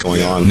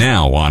going on.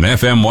 Now on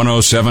FM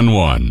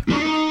 107.1.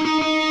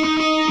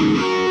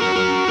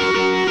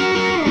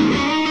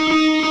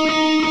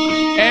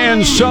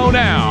 And so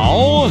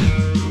now,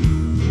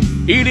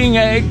 eating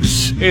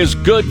eggs is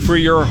good for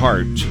your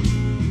heart.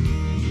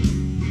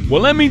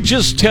 Well, let me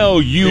just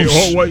tell you...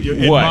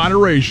 In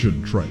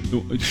moderation, Trey.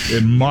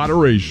 In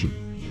moderation.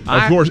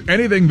 Of course,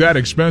 anything that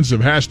expensive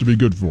has to be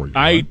good for you.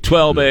 I eat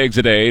 12 eggs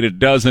a day, a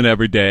dozen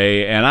every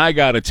day, and I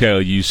got to tell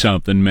you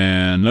something,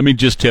 man. Let me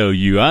just tell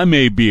you, I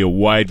may be a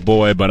white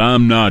boy, but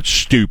I'm not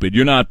stupid.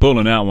 You're not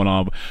pulling that one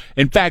off.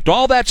 In fact,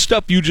 all that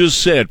stuff you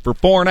just said for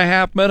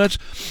 4.5 minutes,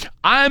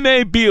 I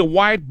may be a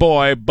white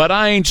boy, but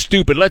I ain't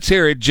stupid. Let's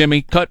hear it,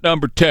 Jimmy. Cut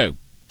number 2.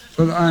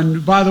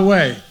 And by the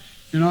way,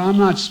 you know, I'm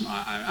not.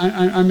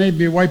 I may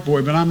be a white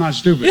boy, but I'm not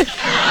stupid.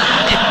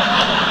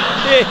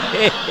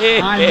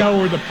 I know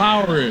where the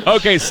power is.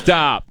 Okay,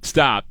 stop.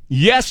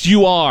 Yes,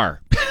 you are.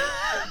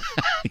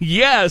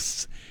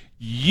 Yes,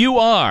 you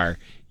are.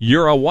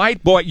 You're a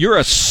white boy. You're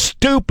a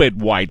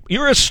stupid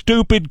You're a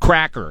stupid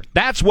cracker.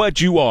 That's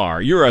what you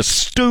are. You're a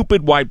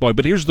stupid white boy.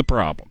 But here's the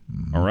problem.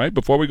 All right,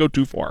 before we go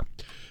too far,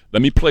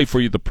 let me play for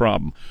you the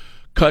problem.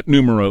 Cut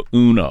numero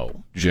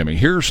uno, Jimmy.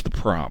 Here's the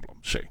problem.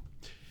 See,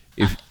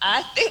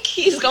 I think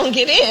he's gonna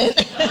get in.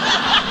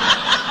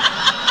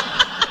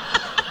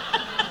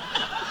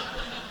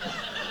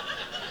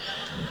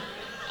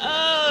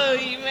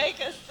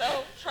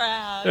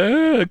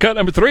 Cut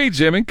number 3,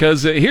 Jimmy,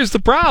 because here's the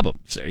problem.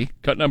 See,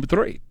 cut number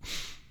 3.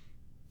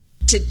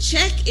 To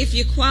check if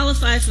you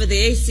qualify for the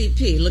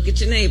ACP, look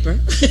at your neighbor.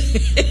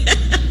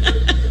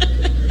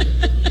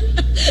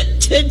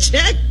 To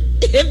check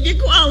if you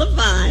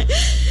qualify,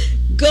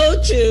 go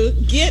to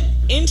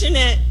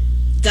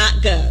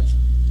getinternet.gov.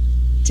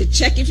 To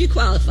check if you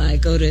qualify,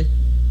 go to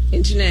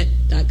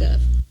internet.gov.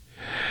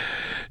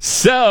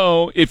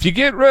 So, if you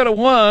get rid of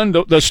one,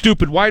 the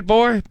stupid white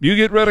boy, you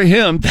get rid of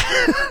him.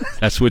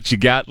 That's what you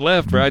got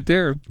left right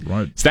there.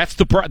 Right. So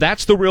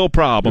that's the real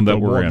problem that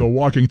we're in. The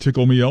walking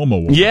Tickle Me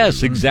Elmo.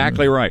 Yes,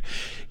 exactly right.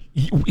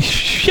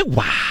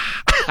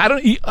 How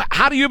do you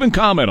even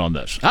comment on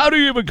this? Well,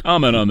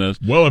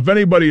 if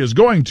anybody is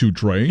going to,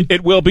 Trey,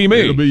 it will be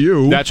me. It'll be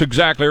you. That's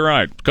exactly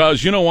right.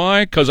 Because you know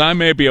why? Because I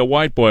may be a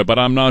white boy, but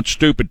I'm not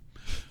stupid.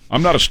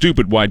 I'm not a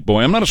stupid white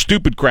boy. I'm not a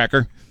stupid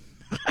cracker.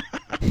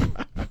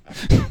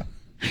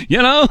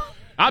 You know,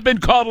 I've been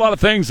called a lot of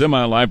things in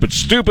my life, but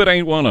stupid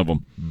ain't one of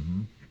them.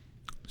 Mm-hmm.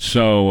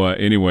 So,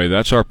 anyway,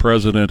 that's our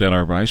president and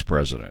our vice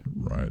president.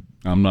 Right.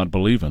 I'm not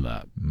believing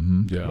that.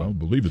 Mm-hmm. Yeah. Well,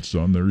 believe it,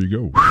 son. There you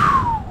go.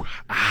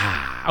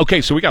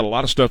 Okay, so we got a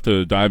lot of stuff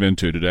to dive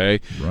into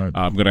today. Right.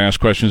 I'm going to ask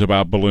questions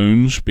about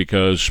balloons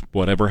because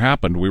whatever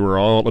happened, we were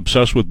all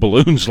obsessed with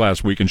balloons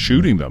last week and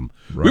shooting them.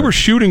 Right. We were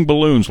shooting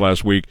balloons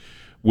last week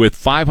with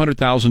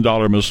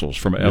 $500,000 missiles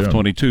from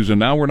F-22s, and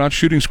now we're not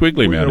shooting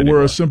Squiggly Man anymore.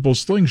 Where a simple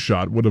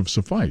slingshot would have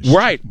sufficed.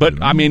 Right,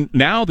 but, I mean,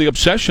 now the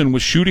obsession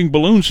with shooting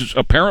balloons is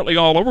apparently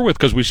all over with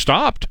because we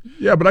stopped.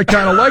 Yeah, but I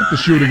kind of like the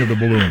shooting of the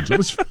balloons. It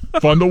was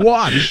fun to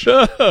watch.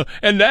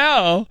 And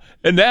now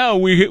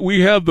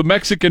we have the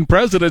Mexican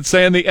president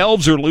saying the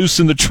elves are loose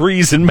in the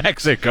trees in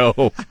Mexico.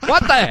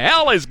 What the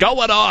hell is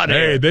going on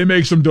here? Hey, they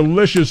make some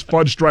delicious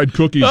fudge-dried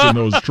cookies in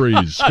those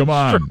trees. Come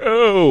on.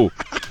 True.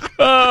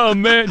 Oh,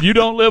 man, you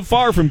don't live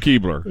far from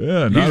Keebler.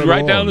 Yeah, he's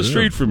right down the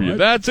street from you.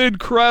 That's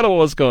incredible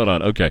what's going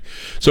on. Okay,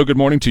 so good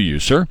morning to you,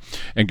 sir,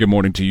 and good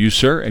morning to you,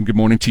 sir, and good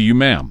morning to you,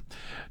 ma'am.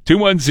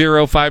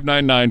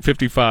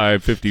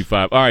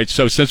 210-599-5555. All right,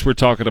 so since we're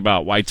talking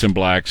about whites and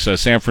blacks,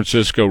 San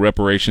Francisco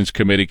Reparations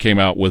Committee came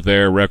out with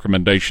their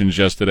recommendations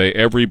yesterday.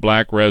 Every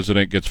black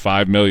resident gets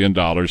 $5 million.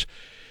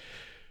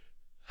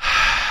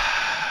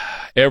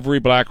 Every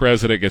black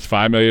resident gets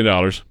 $5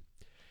 million.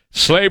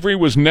 Slavery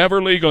was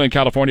never legal in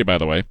California, by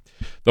the way.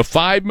 The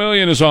 $5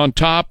 million is on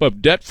top of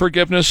debt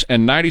forgiveness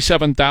and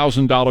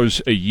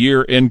 $97,000 a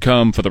year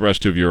income for the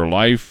rest of your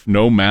life.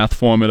 No math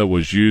formula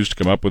was used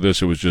to come up with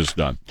this. It was just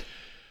done.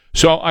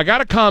 So I got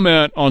to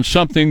comment on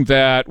something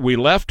that we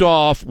left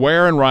off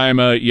Ware and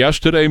Rima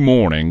yesterday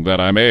morning that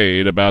I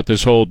made about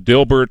this whole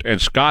Dilbert and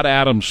Scott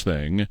Adams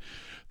thing,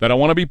 that I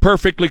want to be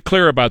perfectly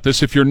clear about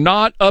this. If you're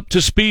not up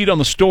to speed on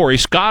the story,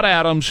 Scott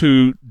Adams,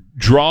 who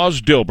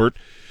draws Dilbert,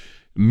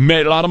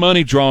 made a lot of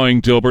money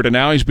drawing Dilbert, and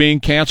now he's being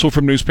canceled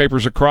from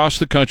newspapers across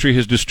the country.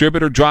 His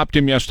distributor dropped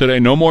him yesterday.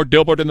 No more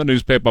Dilbert in the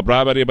newspaper.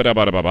 Blah, blah, blah, blah,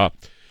 blah, blah.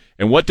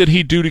 And what did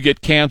he do to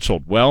get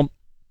canceled? Well,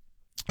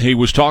 he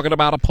was talking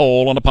about a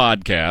poll on a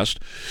podcast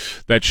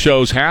that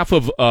shows half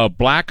of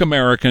black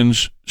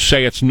Americans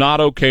say it's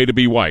not okay to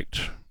be white.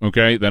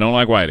 Okay? They don't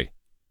like whitey.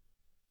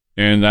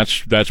 And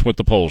that's what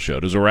the poll showed.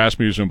 It was a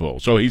Rasmussen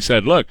poll. So he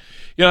said, look,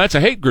 that's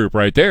a hate group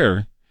right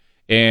there,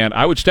 and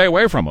I would stay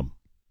away from them.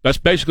 That's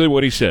basically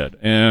what he said.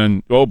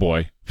 And, oh,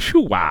 boy.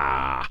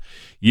 Phew-wah.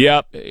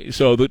 Yep.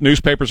 So the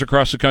newspapers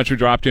across the country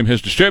dropped him.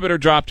 His distributor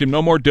dropped him.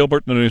 No more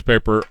Dilbert in the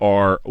newspaper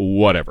or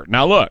whatever.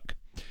 Now, look.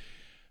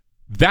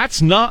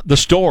 That's not the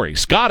story.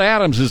 Scott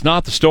Adams is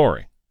not the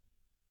story.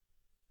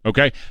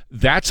 Okay?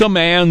 That's a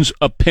man's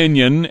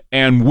opinion,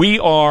 and we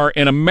are,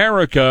 in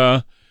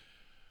America,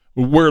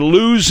 we're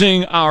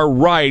losing our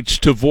rights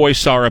to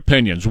voice our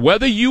opinions.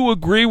 Whether you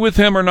agree with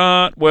him or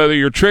not, whether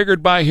you're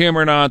triggered by him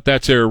or not,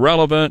 that's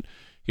irrelevant.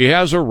 He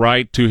has a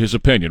right to his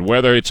opinion,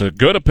 whether it's a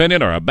good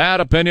opinion or a bad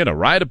opinion, a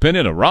right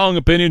opinion, a wrong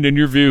opinion in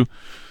your view.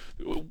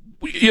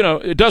 You know,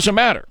 it doesn't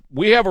matter.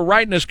 We have a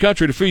right in this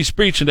country to free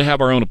speech and to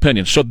have our own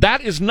opinions. So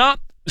that is not,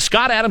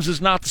 Scott Adams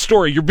is not the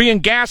story. You're being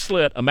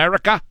gaslit,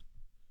 America.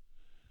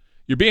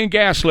 You're being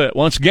gaslit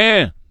once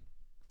again.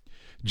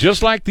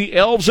 Just like the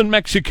elves in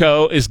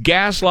Mexico is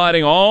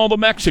gaslighting all the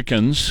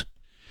Mexicans,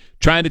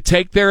 trying to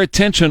take their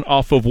attention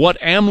off of what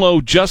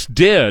AMLO just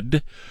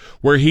did,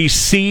 where he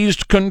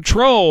seized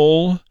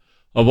control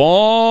of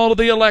all of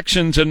the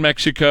elections in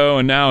Mexico,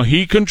 and now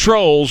he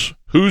controls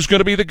who's going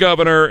to be the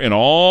governor in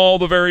all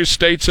the various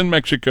states in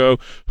Mexico,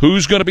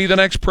 who's going to be the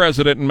next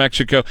president in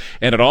Mexico,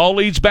 and it all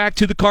leads back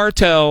to the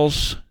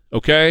cartels,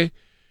 okay?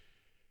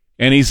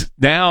 And he's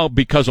now,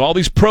 because all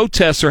these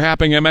protests are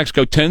happening in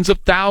Mexico, tens of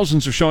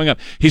thousands are showing up.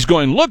 He's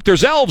going, look,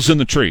 there's elves in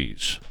the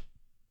trees.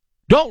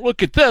 Don't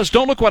look at this.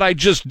 Don't look what I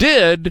just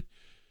did.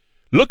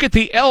 Look at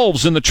the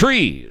elves in the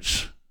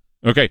trees.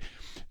 Okay,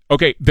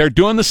 they're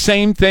doing the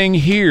same thing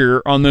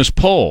here on this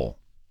poll.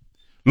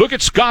 Look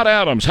at Scott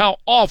Adams. How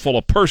awful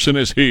a person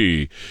is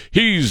he?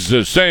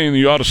 He's saying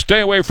you ought to stay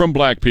away from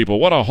black people.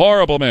 What a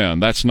horrible man.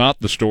 That's not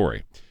the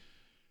story.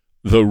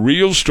 The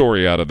real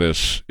story out of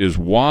this is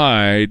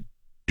why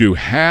does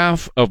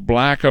half of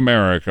black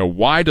America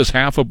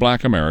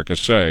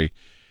say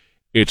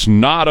it's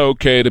not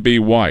okay to be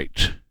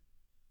white?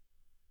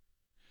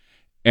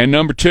 And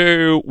number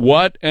two,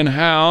 what and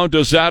how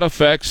does that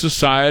affect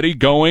society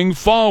going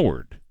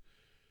forward?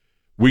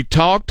 We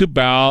talked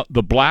about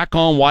the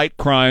black-on-white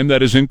crime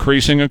that is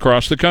increasing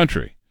across the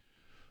country,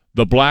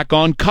 the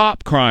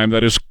black-on-cop crime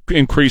that is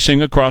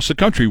increasing across the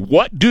country.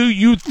 What do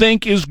you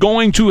think is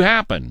going to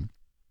happen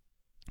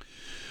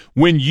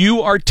when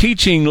you are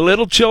teaching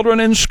little children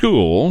in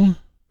school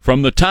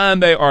from the time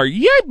they are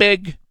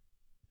big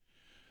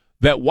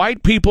that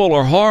white people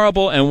are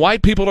horrible and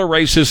white people are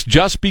racist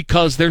just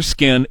because their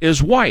skin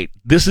is white?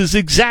 This is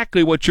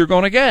exactly what you're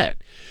going to get.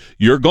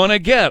 You're going to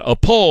get a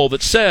poll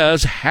that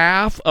says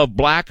half of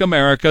black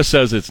America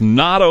says it's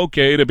not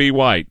okay to be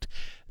white.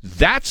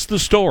 That's the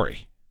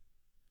story.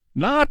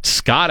 Not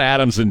Scott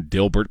Adams and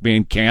Dilbert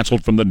being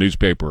canceled from the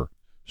newspaper.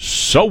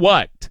 So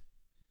what?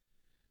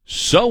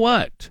 So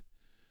what?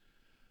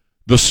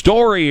 The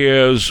story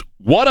is,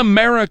 what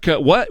America,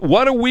 what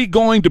are we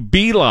going to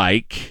be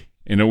like?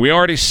 And we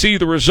already see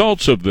the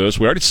results of this.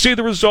 We already see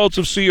the results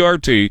of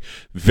CRT.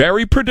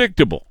 Very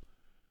predictable.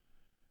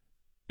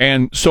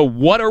 And so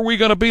what are we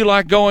going to be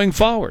like going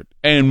forward?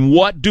 And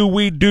what do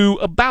we do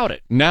about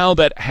it now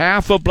that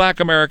half of black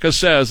America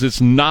says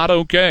it's not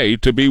okay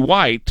to be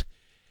white,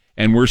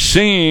 and we're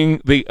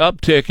seeing the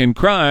uptick in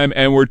crime,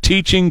 and we're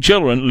teaching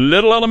children,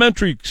 little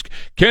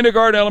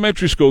kindergarten,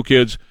 elementary school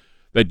kids,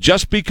 that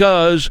just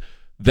because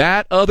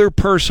that other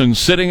person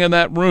sitting in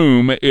that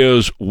room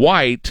is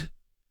white,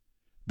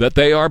 that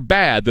they are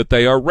bad, that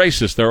they are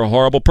racist, they're a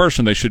horrible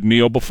person, they should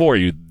kneel before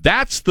you.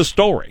 That's the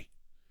story.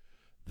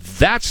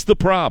 That's the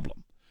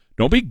problem.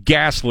 Don't be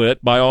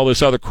gaslit by all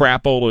this other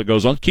crapola that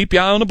goes on. Keep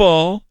your eye on the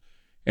ball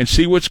and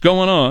see what's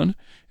going on.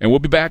 And we'll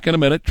be back in a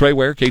minute. Trey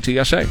Ware,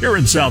 KTSA. Here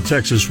in South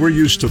Texas, we're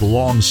used to the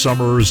long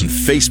summers.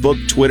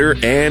 Facebook, Twitter,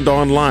 and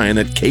online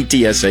at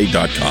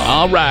KTSA.com.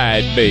 All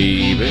right,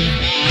 baby.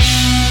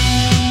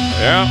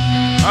 Yeah,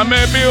 I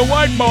may be a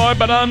white boy,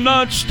 but I'm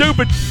not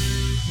stupid.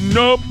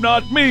 Nope,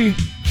 not me.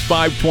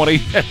 520,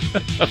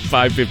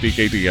 550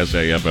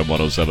 KTSA, FM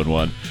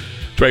 1071.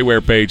 Trey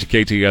Ware page at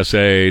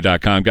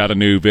KTSA.com. Got a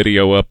new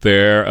video up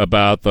there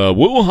about the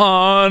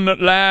Wuhan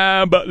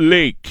lab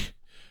leak.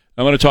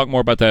 I'm going to talk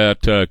more about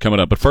that coming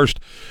up. But first,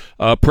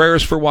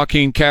 prayers for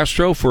Joaquin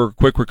Castro for a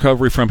quick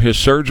recovery from his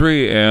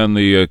surgery and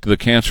the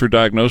cancer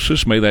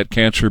diagnosis. May that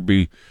cancer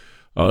be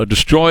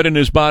destroyed in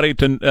his body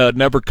to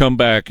never come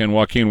back. And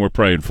Joaquin, we're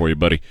praying for you,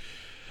 buddy.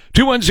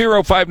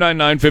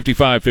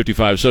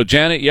 210-599-5555. So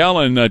Janet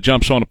Yellen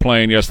jumps on a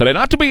plane yesterday,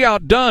 not to be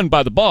outdone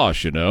by the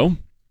boss, you know.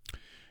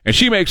 And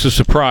she makes a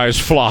surprise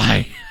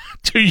fly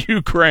to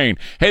Ukraine.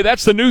 Hey,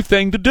 that's the new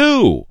thing to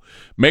do.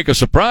 Make a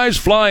surprise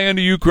fly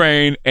into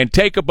Ukraine and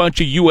take a bunch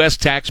of U.S.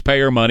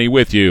 taxpayer money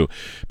with you.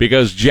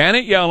 Because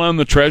Janet Yellen,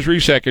 the Treasury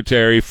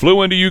Secretary,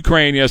 flew into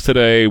Ukraine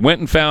yesterday,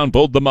 went and found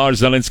Volodymyr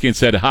Zelensky and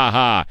said,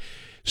 ha.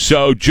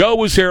 So Joe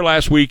was here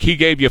last week. He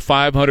gave you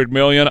 $500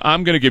 million.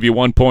 I'm going to give you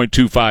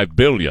 $1.25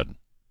 billion.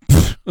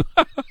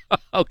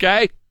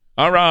 Okay?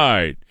 All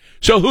right.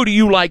 So who do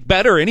you like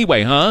better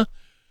anyway, huh?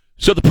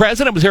 So the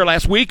president was here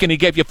last week and he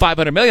gave you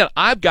 $500 million.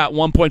 I've got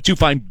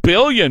 $1.25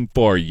 billion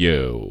for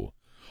you.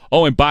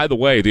 Oh, and by the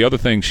way, the other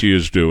thing she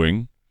is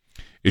doing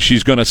is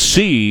she's going to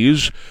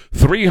seize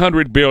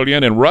 $300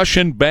 billion in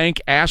Russian bank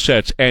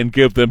assets and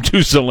give them to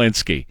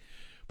Zelensky.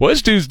 Boy,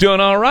 this dude's doing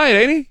all right,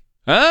 ain't he?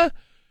 Huh?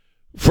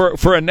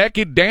 For a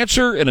naked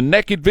dancer in a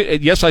naked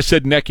yes, I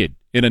said naked.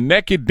 In a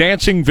naked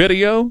dancing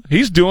video,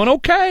 he's doing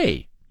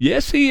okay.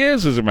 Yes, he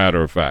is, as a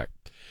matter of fact.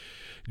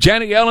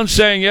 Janet Yellen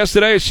saying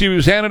yesterday she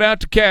was handing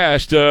out the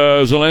cash to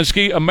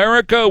Zelensky,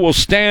 America will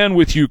stand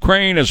with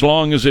Ukraine as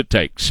long as it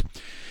takes.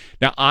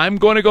 Now, I'm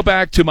going to go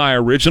back to my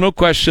original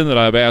question that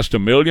I've asked a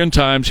million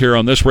times here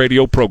on this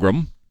radio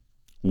program.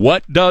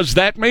 What does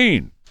that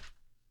mean?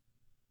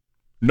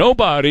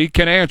 Nobody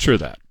can answer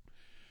that.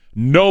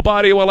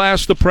 Nobody will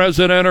ask the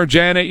president or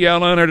Janet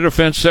Yellen or the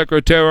defense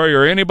secretary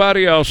or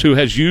anybody else who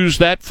has used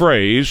that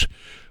phrase,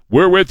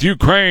 we're with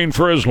Ukraine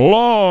for as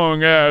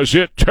long as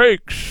it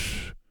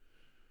takes.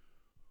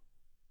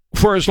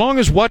 For as long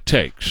as what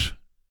takes?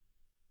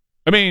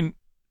 I mean,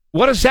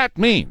 what does that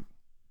mean?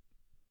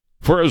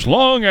 For as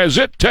long as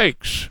it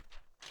takes.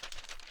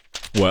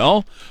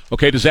 Well,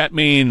 okay, does that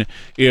mean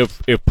if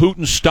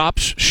Putin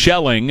stops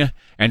shelling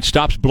and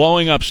stops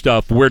blowing up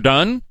stuff, we're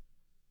done?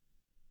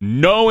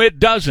 No, it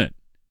doesn't.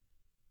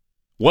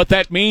 What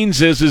that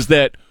means is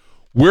that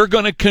we're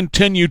going to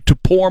continue to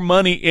pour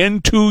money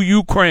into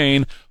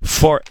Ukraine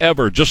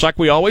forever, just like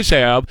we always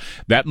have.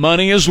 That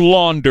money is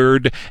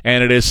laundered,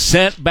 and it is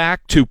sent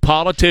back to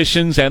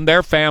politicians and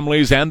their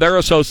families and their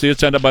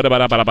associates. And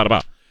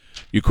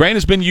Ukraine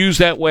has been used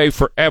that way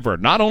forever,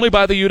 not only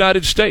by the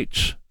United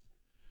States.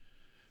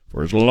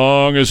 For as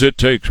long as it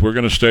takes, we're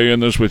going to stay in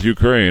this with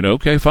Ukraine.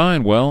 Okay,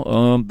 fine. Well,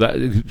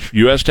 that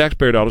U.S.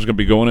 taxpayer dollars is going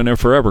to be going in there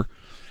forever.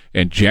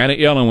 And Janet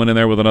Yellen went in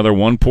there with another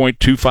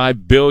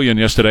 $1.25 billion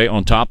yesterday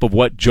on top of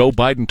what Joe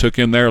Biden took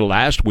in there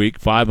last week,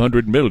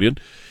 $500 million.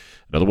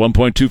 Another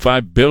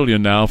 $1.25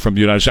 billion now from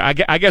the United States.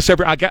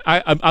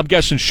 I'm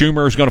guessing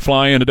Schumer is going to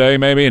fly in today,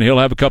 maybe, and he'll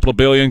have a couple of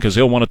billion because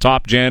he'll want to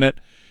top Janet.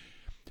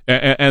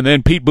 And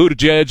then Pete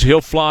Buttigieg, he'll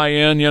fly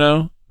in,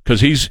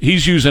 because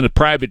he's using a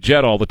private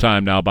jet all the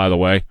time now, by the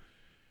way.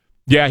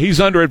 Yeah,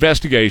 he's under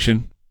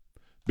investigation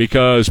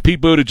because Pete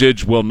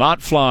Buttigieg will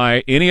not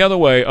fly any other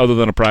way other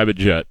than a private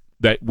jet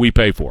that we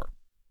pay for.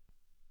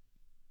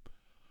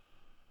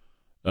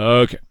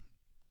 Okay.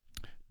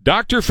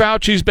 Dr.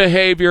 Fauci's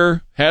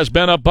behavior has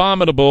been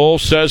abominable,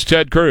 says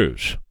Ted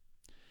Cruz.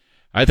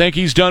 I think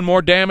he's done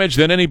more damage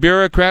than any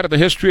bureaucrat in the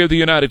history of the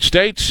United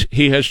States.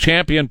 He has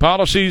championed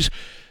policies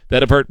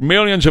that have hurt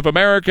millions of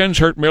Americans,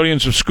 hurt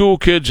millions of school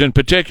kids in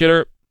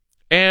particular,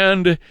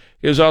 and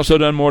has also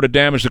done more to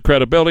damage the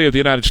credibility of the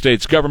United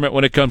States government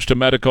when it comes to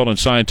medical and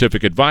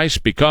scientific advice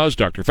because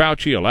Dr.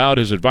 Fauci allowed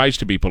his advice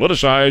to be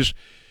politicized.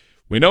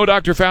 We know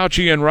Dr.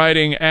 Fauci, in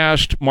writing,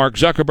 asked Mark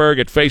Zuckerberg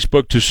at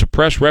Facebook to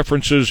suppress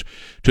references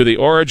to the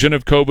origin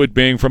of COVID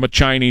being from a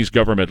Chinese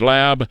government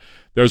lab.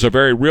 There's a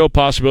very real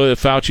possibility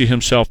that Fauci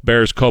himself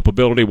bears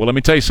culpability. Well, let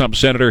me tell you something,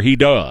 Senator. He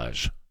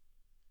does.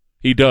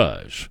 He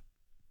does.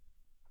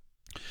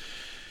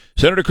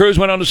 Senator Cruz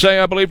went on to say,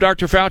 I believe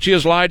Dr. Fauci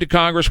has lied to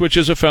Congress, which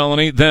is a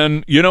felony.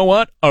 Then, you know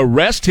what?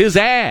 Arrest his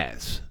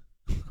ass.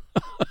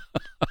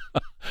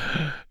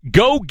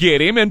 Go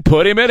get him and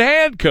put him in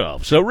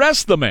handcuffs.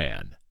 Arrest the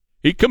man.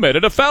 He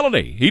committed a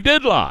felony. He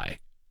did lie.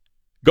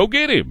 Go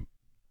get him.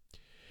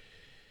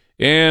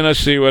 And let's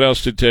see, what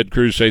else did Ted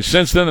Cruz say?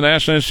 Since then, the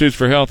National Institutes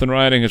for Health and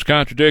Writing has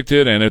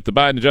contradicted, and if the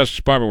Biden Justice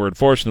Department were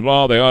enforcing the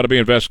law, they ought to be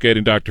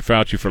investigating Dr.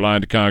 Fauci for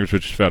lying to Congress,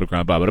 which is federal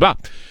crime, blah, blah, blah.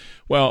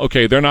 Well,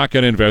 okay, they're not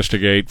going to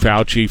investigate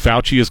Fauci.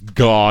 Fauci is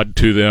God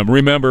to them.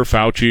 Remember,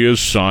 Fauci is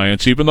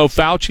science, even though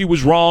Fauci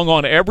was wrong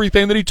on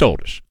everything that he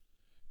told us.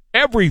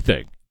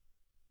 Everything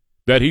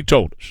that he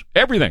told us.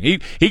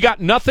 Everything. He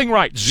got nothing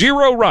right.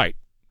 Zero right.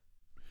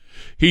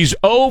 He's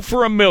 0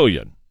 for a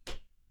million.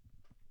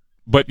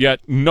 But yet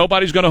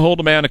nobody's going to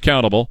hold a man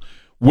accountable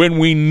when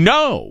we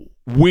know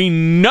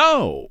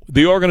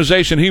the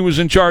organization he was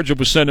in charge of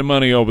was sending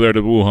money over there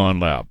to the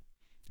Wuhan lab.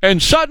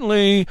 And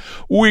suddenly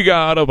we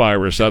got a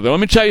virus out there.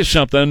 Let me tell you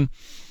something.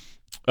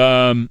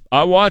 I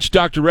watched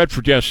Dr.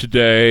 Redford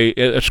yesterday.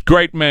 It's a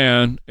great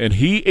man, and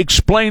he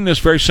explained this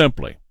very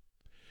simply.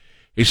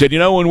 He said,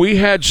 when we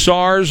had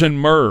SARS and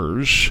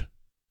MERS,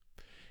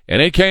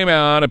 and it came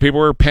out and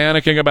people were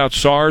panicking about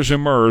SARS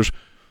and MERS,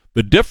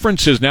 the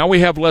difference is now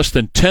we have less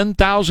than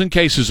 10,000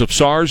 cases of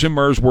SARS and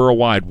MERS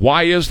worldwide.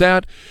 Why is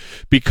that?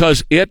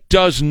 Because it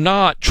does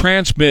not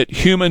transmit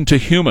human to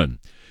human.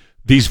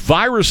 These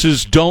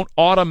viruses don't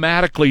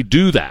automatically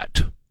do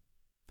that.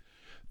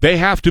 They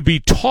have to be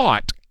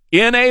taught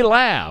in a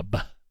lab,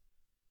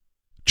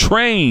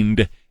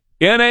 trained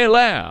in a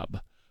lab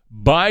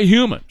by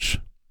humans.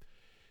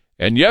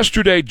 And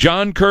yesterday,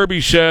 John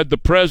Kirby said the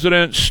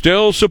president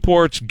still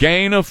supports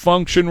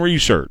gain-of-function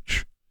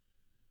research.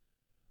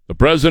 The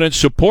president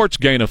supports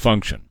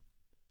gain-of-function,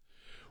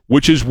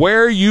 which is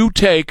where you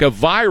take a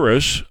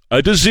virus,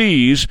 a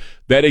disease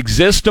that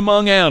exists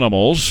among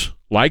animals,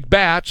 like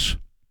bats,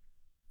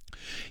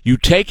 you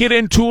take it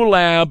into a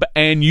lab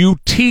and you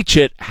teach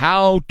it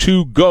how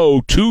to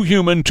go to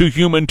human, to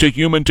human, to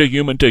human, to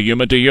human, to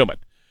human, to human.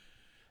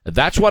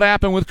 That's what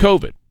happened with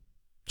COVID.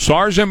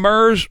 SARS and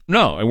MERS?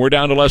 No, and we're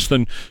down to less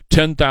than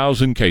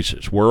 10,000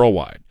 cases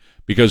worldwide.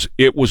 because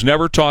it was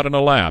never taught in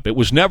a lab. It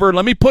was never,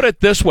 let me put it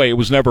this way, it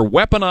was never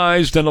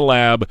weaponized in a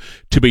lab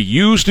to be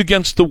used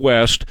against the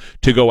West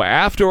to go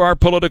after our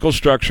political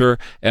structure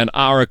and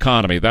our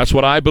economy. That's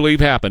what I believe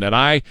happened. And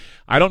I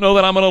don't know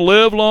that I'm going to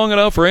live long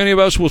enough or any of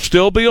us will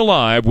still be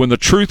alive when the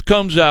truth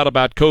comes out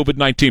about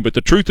COVID-19, but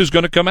the truth is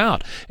going to come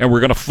out. And we're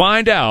going to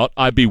find out,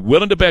 I'd be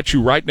willing to bet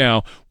you right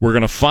now, we're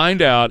going to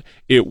find out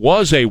it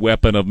was a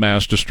weapon of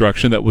mass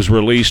destruction that was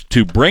released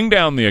to bring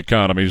down the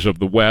economies of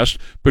the West,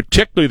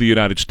 particularly the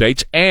United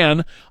States,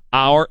 and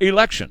our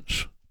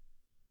elections.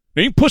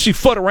 Now, you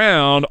pussyfoot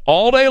around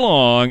all day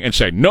long and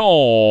say,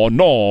 no,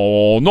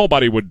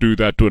 nobody would do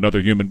that to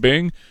another human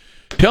being.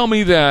 Tell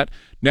me that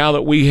now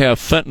that we have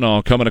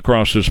fentanyl coming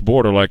across this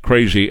border like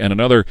crazy, and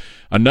enough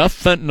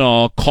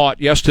fentanyl caught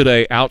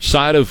yesterday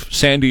outside of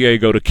San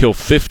Diego to kill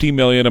 50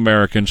 million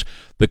Americans.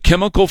 The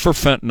chemical for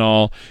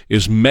fentanyl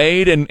is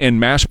made and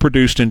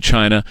mass-produced in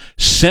China,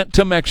 sent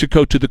to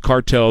Mexico to the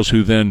cartels,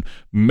 who then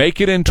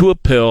make it into a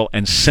pill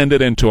and send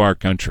it into our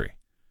country.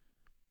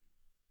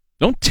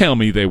 Don't tell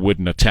me they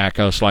wouldn't attack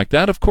us like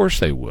that. Of course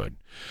they would.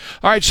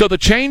 All right, so the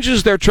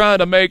changes they're trying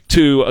to make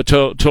to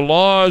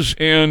laws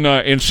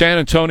in San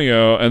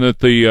Antonio, and that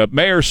the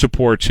mayor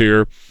supports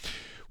here,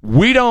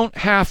 we don't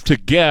have to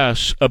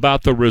guess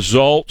about the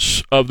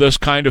results of this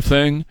kind of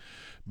thing,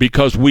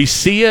 because we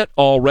see it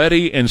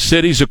already in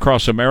cities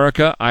across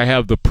America. I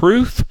have the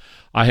proof.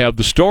 I have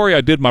the story.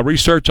 I did my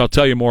research. I'll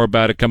tell you more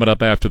about it coming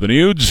up after the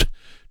news.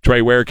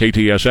 Trey Ware,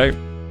 KTSA.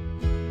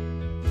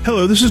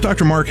 Hello, this is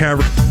Dr. Mark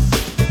Haver.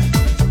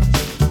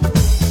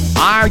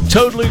 I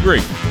totally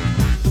agree.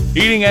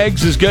 Eating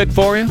eggs is good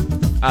for you.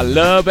 I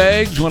love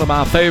eggs, one of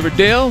my favorite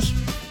deals.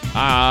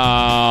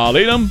 I'll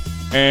eat them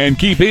and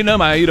keep eating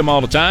them. I eat them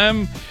all the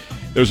time.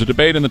 There's a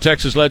debate in the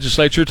Texas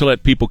legislature to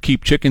let people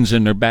keep chickens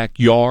in their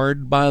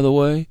backyard, by the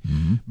way,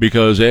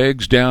 because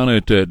eggs down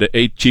at the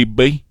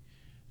H-E-B,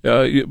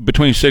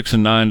 between $6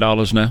 and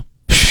 $9 now.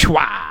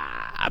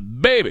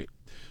 Shwah, baby.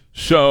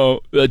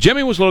 So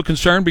Jimmy was a little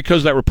concerned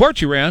because that report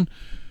you ran,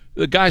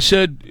 the guy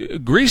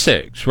said Greece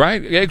eggs,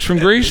 right? Eggs from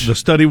Greece? The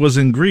study was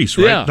in Greece,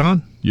 right, Yeah.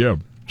 Don? Yeah.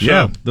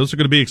 Yeah, those are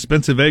going to be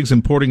expensive eggs,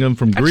 importing them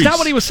from Greece. That's not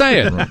what he was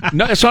saying.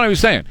 No, that's not what he was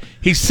saying.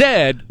 He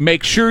said,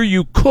 make sure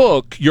you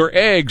cook your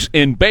eggs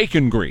in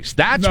bacon grease.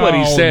 That's what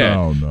he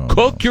said.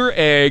 Cook your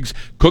eggs.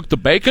 Cook the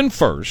bacon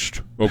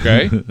first,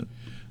 okay?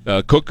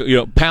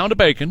 Pound of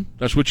bacon.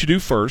 That's what you do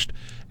first.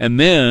 And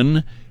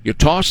then you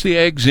toss the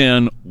eggs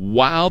in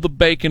while the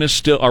bacon is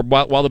still, or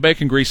while the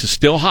bacon grease is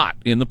still hot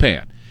in the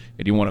pan.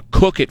 And you want to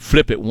cook it,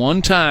 flip it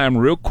one time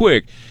real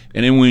quick,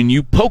 and then when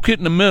you poke it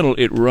in the middle,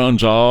 it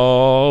runs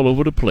all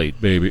over the plate,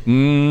 baby.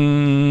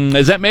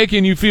 Is that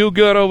making you feel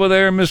good over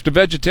there, Mr.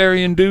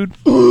 Vegetarian dude?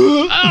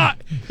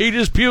 He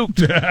just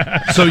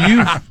puked. So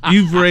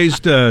you've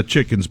raised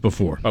chickens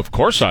before. Of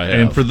course I have.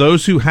 And for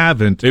those who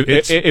haven't,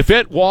 if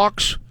it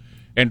walks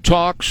and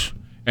talks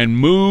and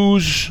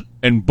moos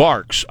and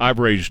barks, I've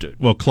raised it.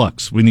 Well,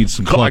 clucks. We need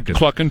some clucking.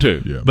 Clucking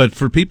too. Yeah. But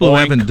for people who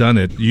Oink. haven't done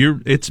it,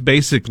 it's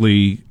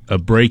basically a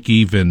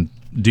break-even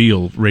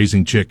deal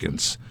raising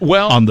chickens.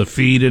 Well, on the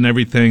feed and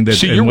everything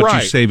see, and you're what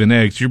right. you save in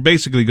eggs, you're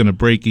basically going to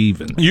break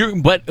even.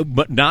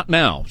 But not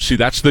now. See,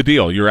 that's the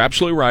deal. You're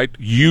absolutely right.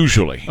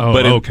 Usually, Oh,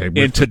 but okay.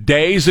 in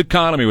today's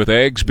economy, with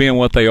eggs being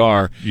what they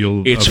are,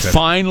 you're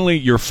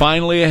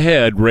finally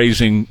ahead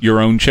raising your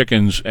own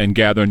chickens and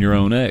gathering your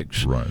own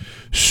eggs. Right.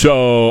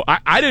 So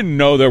I didn't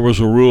know there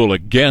was a rule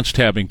against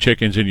having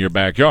chickens in your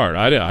backyard.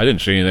 I didn't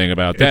see anything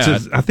about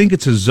that. I think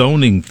it's a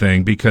zoning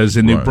thing, because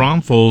in New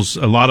Braunfels,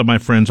 a lot of my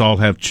friends all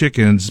have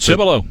chickens.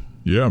 Cibolo.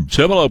 Yeah.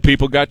 Cibolo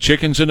people got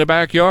chickens in the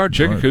backyard,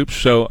 chicken coops.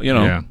 So,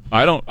 Yeah.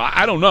 I don't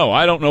know.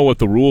 I don't know what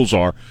the rules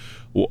are.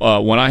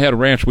 When I had a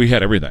ranch, we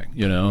had everything,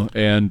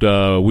 and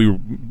we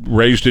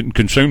raised it and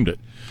consumed it.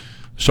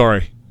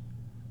 Sorry.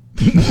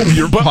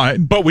 You're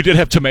fine. But we did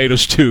have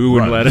tomatoes too,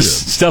 and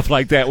lettuce, stuff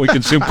like that. We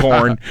consume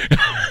corn.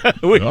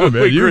 we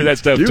grew that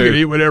stuff you too. You can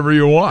eat whatever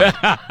you want.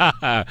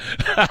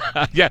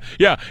 Yeah.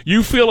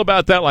 You feel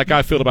about that like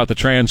I feel about the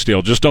trans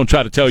deal. Just don't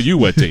try to tell you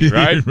what to eat,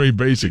 right?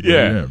 Basically,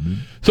 yeah.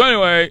 So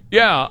anyway,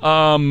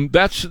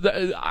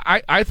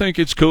 I think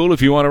it's cool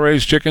if you want to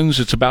raise chickens.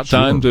 It's about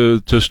time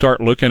to start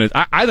looking at.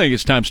 I think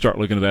it's time to start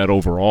looking at that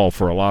overall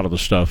for a lot of the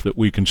stuff that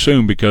we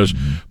consume, because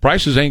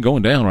prices ain't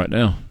going down right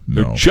now.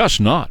 They're just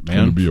not, man.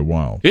 It's going to be a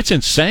while. It's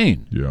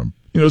insane. Yeah.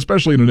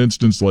 Especially in an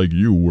instance like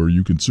you where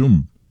you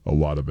consume a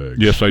lot of eggs.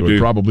 Yes, I do. It would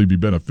probably be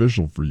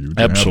beneficial for you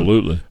to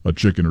Absolutely. have a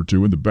chicken or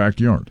two in the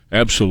backyard.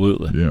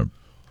 Absolutely. Yeah.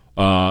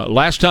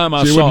 Last time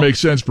I it saw... It wouldn't make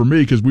sense for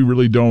me because we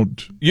really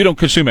don't... You don't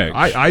consume eggs.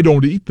 I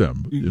don't eat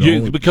them.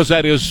 Because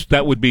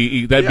that would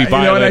be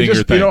violating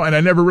your thing. And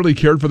I never really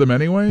cared for them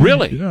anyway.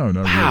 Really? No,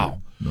 not wow. really.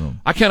 No.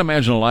 I can't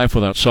imagine a life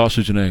without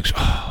sausage and eggs.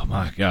 Oh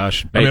my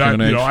gosh, bacon and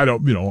eggs. I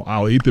don't.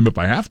 I'll eat them if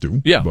I have to.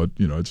 Yeah, but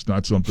it's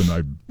not something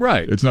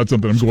Right. It's not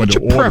something I'm going to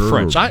order.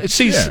 Preference.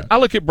 I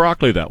look at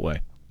broccoli that way.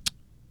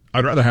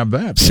 I'd rather have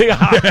that. See,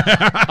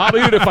 I'll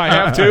eat it if I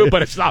have to,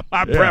 but it's not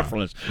my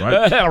preference.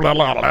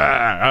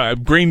 Right.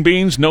 Green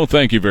beans, no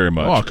thank you very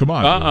much. Oh, come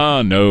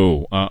on.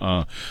 No.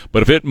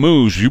 But if it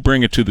moves, you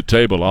bring it to the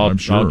table. I'll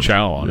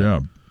chow on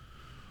it.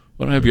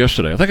 What did I have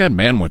yesterday? I think I had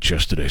manwich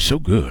yesterday. So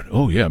good.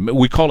 Oh, yeah.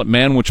 We call it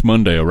Manwich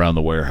Monday around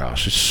the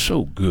warehouse. It's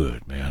so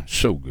good, man.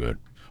 So good.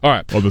 All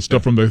right. Oh, the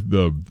stuff from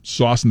the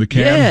sauce in the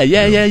can?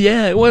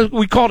 Yeah. Well,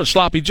 we called it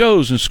Sloppy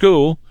Joe's in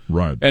school.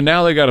 Right. And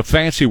now they got a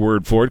fancy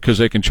word for it because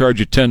they can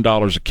charge you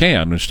 $10 a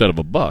can instead of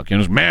 $1.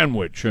 And it's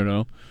manwich, you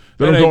know.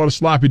 They don't call it a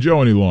Sloppy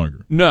Joe any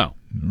longer. No.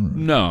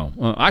 No.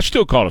 I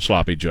still call it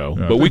Sloppy Joe,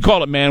 but we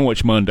call it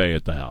Manwich Monday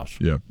at the house.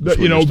 Yeah.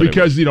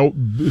 Because,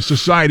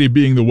 society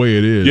being the way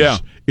it is,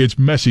 it's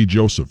Messy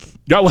Joseph.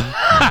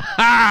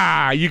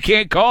 You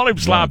can't call him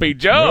Sloppy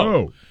Joe.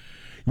 No.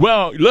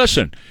 Well,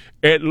 listen.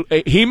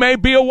 He may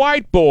be a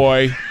white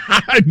boy.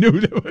 I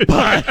knew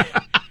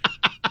that.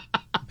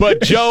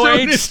 But Joe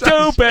ain't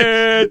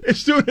stupid. As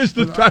soon as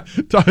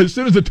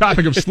the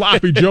topic of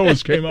Sloppy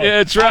Joes came up,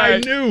 that's right. I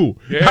knew.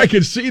 Yeah. I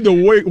could see the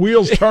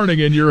wheels turning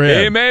in your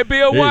head. He may be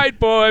a white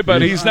boy,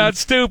 but he's not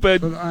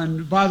stupid.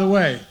 And by the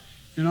way,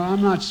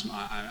 I'm not.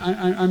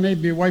 I may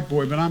be a white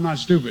boy, but I'm not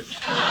stupid.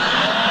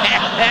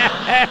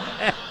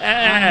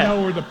 I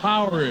know where the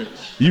power is.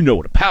 You know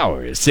where the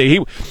power is. See,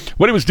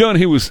 what he was doing,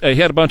 he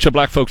had a bunch of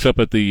black folks up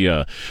at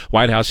the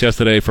White House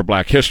yesterday for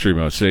Black History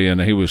Month, see,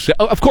 and he was,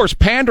 of course,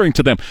 pandering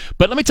to them.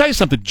 But let me tell you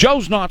something.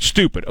 Joe's not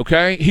stupid,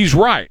 okay? He's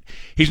right.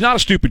 He's not a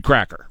stupid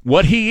cracker.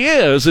 What he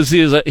is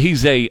he's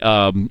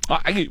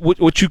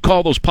what you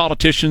call those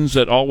politicians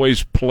that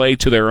always play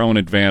to their own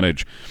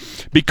advantage.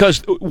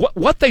 Because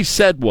what they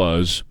said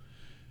was,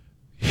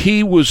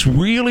 he was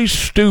really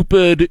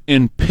stupid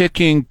in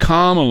picking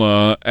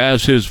Kamala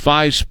as his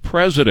vice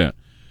president.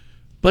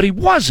 But he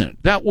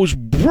wasn't. That was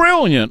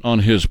brilliant on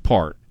his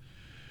part.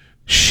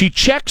 She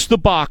checks the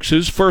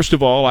boxes, first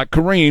of all, like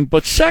Karine,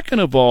 but second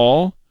of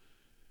all,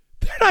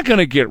 they're not going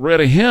to get rid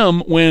of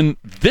him when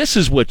this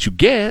is what you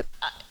get.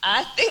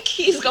 I think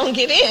he's going to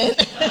get in.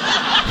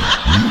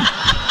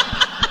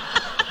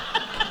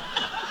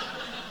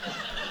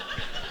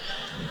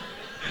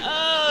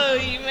 Oh,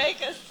 you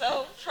make us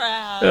so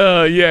proud.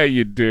 Oh, yeah,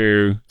 you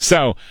do.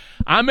 So,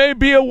 I may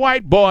be a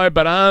white boy,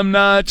 but I'm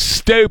not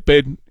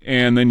stupid.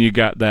 And then you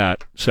got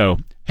that. So,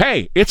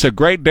 hey, it's a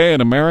great day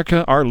in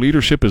America. Our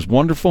leadership is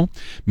wonderful.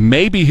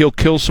 Maybe he'll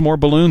kill some more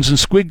balloons and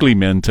squiggly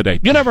men today.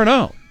 You never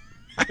know.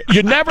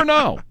 You never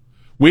know.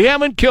 We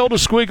haven't killed a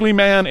squiggly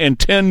man in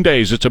 10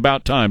 days. It's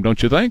about time,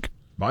 don't you think?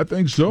 I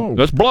think so.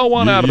 Let's blow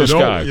one out of the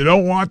sky. You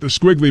don't want the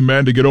squiggly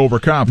men to get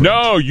overconfident.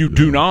 No, you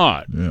do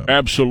not. Yeah.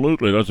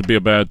 Absolutely. That would be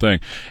a bad thing.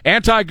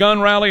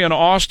 Anti-gun rally in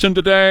Austin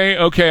today.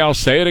 Okay, I'll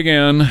say it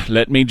again.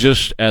 Let me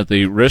just, at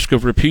the risk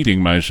of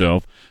repeating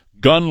myself,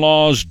 gun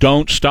laws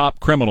don't stop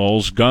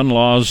criminals. Gun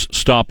laws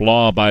stop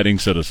law-abiding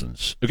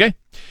citizens. Okay?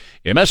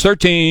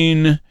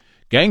 MS-13,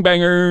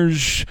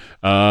 gangbangers,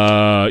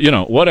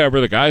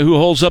 whatever, the guy who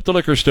holds up the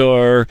liquor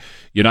store.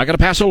 You're not going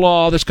to pass a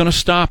law that's going to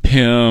stop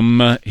him.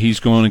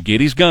 He's going to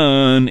get his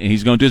gun, and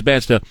he's going to do his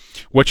bad stuff.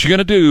 What you're going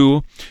to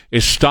do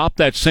is stop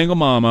that single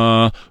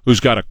mama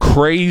who's got a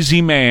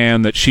crazy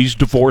man that she's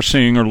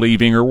divorcing or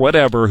leaving or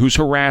whatever, who's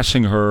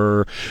harassing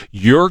her.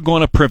 You're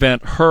going to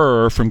prevent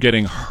her from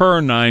getting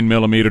her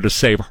 9mm to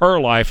save her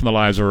life and the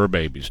lives of her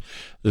babies.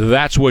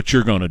 That's what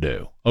you're going to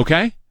do.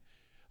 Okay?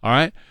 All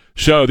right?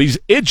 So these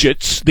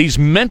idiots, these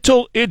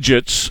mental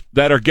idiots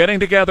that are getting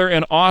together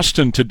in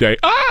Austin today,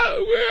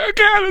 we're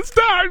going to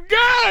start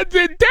guns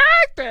in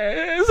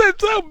Texas.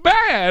 It's so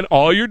bad.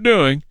 All you're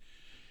doing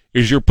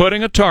is you're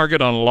putting a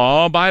target on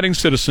law-abiding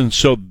citizens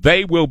so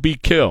they will be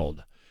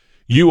killed.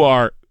 You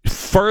are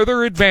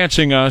further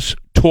advancing us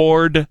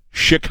toward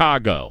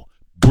Chicago.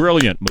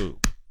 Brilliant move.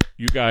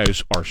 You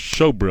guys are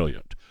so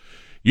brilliant.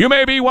 You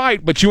may be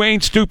white, but you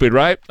ain't stupid,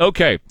 right?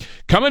 Okay,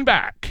 coming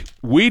back.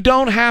 We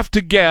don't have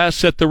to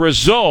guess at the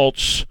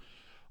results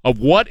of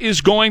what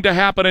is going to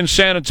happen in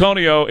San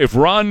Antonio if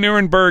Ron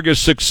Nirenberg is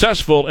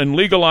successful in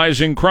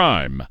legalizing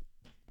crime.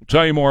 We'll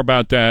tell you more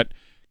about that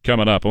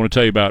coming up. I want to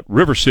tell you about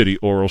River City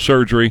Oral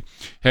Surgery.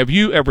 Have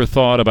you ever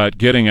thought about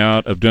getting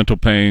out of dental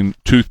pain,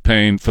 tooth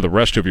pain for the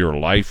rest of your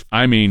life?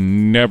 I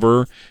mean,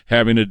 never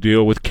having to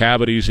deal with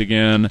cavities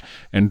again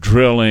and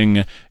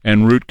drilling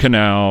and root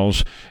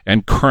canals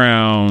and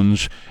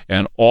crowns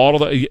and all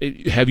of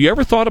that. Have you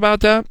ever thought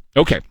about that?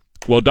 Okay.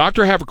 Well,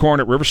 Dr. Havercorn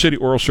at River City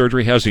Oral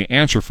Surgery has the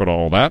answer for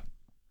all that.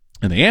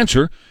 And the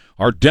answer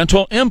are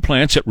dental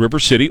implants at River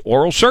City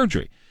Oral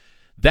Surgery.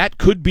 That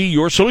could be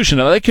your solution.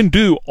 Now, they can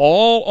do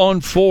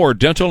all-on-4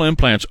 dental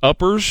implants,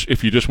 uppers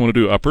if you just want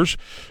to do uppers,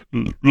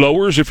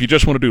 lowers if you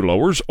just want to do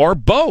lowers, or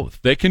both.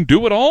 They can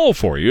do it all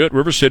for you at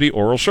River City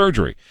Oral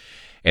Surgery.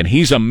 And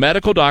he's a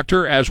medical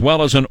doctor as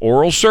well as an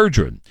oral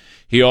surgeon.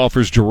 He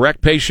offers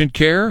direct patient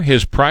care.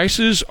 His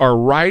prices are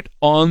right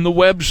on the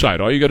website.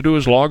 All you got to do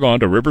is log on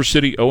to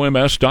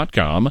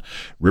rivercityoms.com,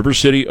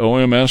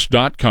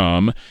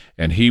 rivercityoms.com,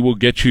 and he will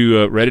get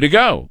you ready to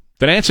go.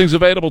 Financing's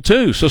available,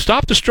 too, so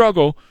stop the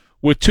struggle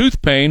with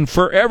tooth pain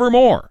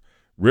forevermore.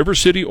 River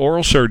City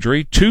Oral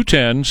Surgery,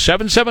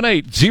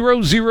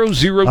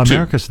 210-778-0002.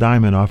 America's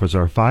Diamond offers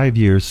our 5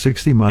 years,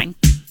 60-month.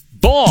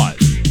 Boys.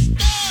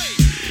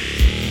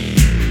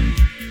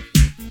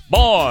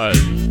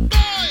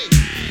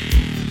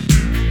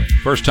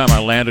 First time I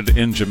landed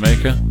in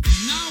Jamaica,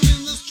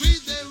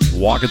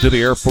 walking through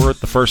the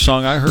airport, the first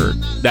song I heard,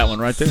 that one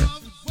right there,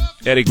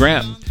 Eddie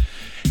Grant.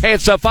 Hey,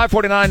 it's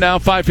 5:49 now,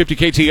 550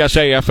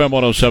 KTSA FM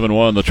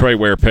 1071, the Trey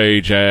Ware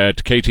page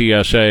at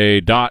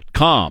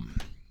ktsa.com.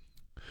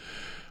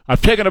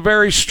 I've taken a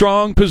very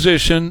strong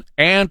position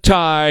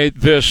anti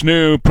this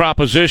new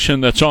proposition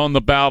that's on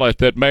the ballot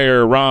that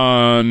Mayor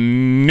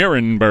Ron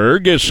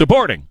Nirenberg is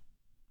supporting.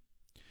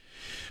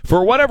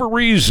 For whatever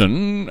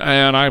reason,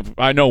 and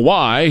I know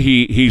why,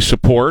 he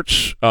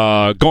supports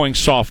going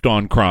soft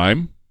on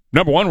crime.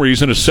 Number one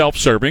reason is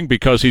self-serving,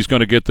 because he's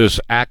going to get this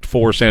Act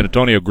 4 San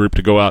Antonio group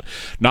to go out,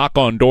 knock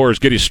on doors,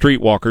 get his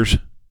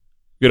streetwalkers,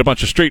 get a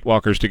bunch of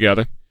streetwalkers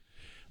together.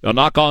 They'll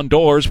knock on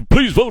doors.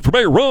 Please vote for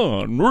Mayor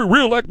Ron.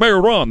 Re-elect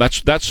Mayor Ron.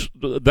 That's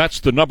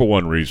the number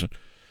one reason.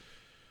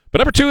 But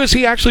number two is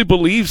he actually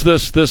believes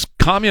this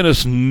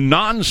communist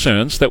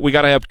nonsense that we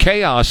got to have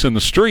chaos in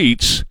the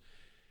streets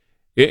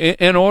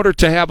in order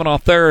to have an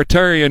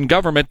authoritarian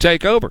government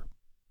take over.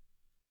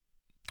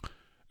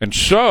 And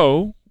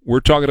so we're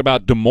talking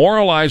about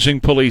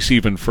demoralizing police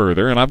even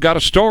further. And I've got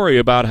a story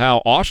about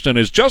how Austin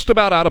is just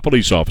about out of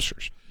police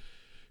officers.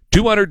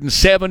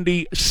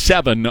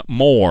 277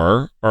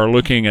 more are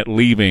looking at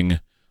leaving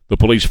the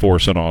police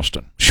force in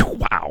Austin.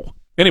 Wow.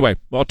 Anyway,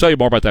 I'll tell you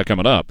more about that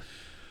coming up.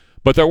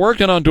 But they're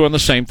working on doing the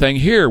same thing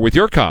here with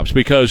your cops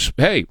because,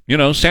 hey,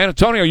 San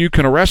Antonio, you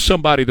can arrest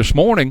somebody this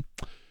morning,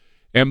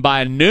 and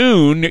by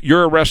noon,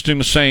 you're arresting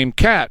the same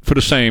cat for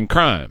the same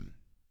crime.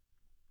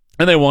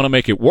 And they want to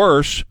make it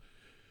worse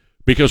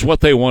because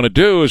what they want to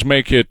do is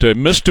make it a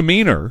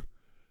misdemeanor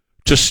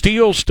to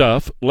steal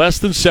stuff less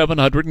than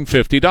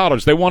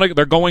 $750.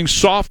 They're going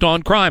soft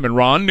on crime. And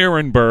Ron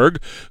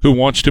Nirenberg, who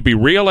wants to be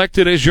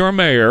reelected as your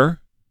mayor,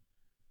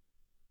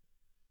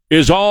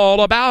 is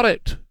all about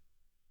it.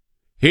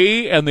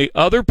 He and the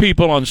other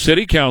people on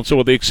city council,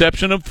 with the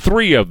exception of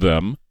 3 of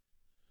them,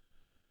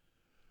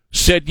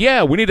 said,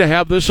 yeah, we need to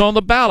have this on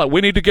the ballot. We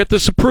need to get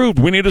this approved.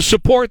 We need to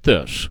support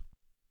this.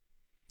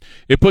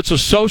 It puts a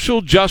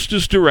social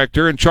justice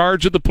director in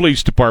charge of the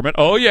police department.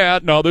 Oh, yeah,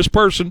 no, this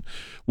person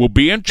will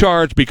be in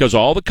charge because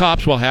all the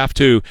cops will have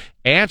to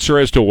answer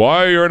as to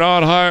why you're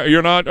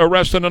not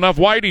arresting enough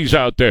whiteys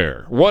out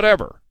there,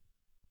 whatever.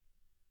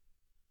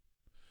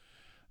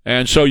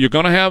 And so you're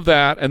going to have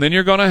that, and then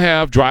you're going to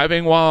have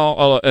driving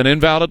while an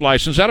invalid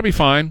license. That'll be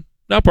fine.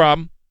 No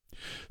problem.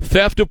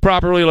 Theft of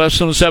property less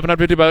than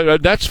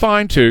 $750, that's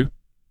fine, too.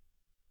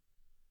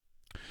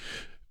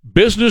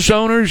 Business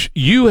owners,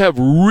 you have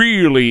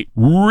really,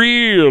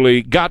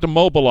 really got to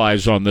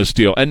mobilize on this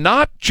deal. And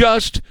not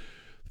just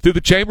through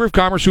the Chamber of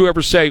Commerce,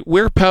 whoever say,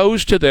 we're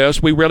opposed to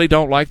this, we really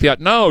don't like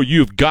that. No,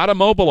 you've got to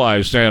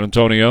mobilize, San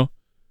Antonio.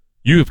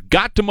 You've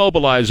got to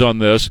mobilize on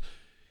this.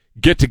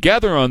 Get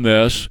together on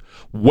this.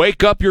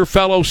 Wake up your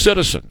fellow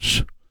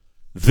citizens.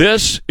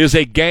 This is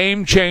a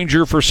game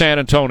changer for San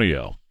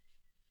Antonio.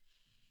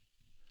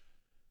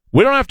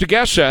 We don't have to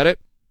guess at it.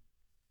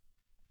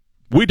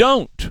 We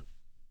don't.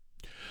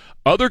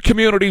 Other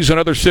communities and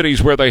other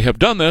cities where they have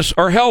done this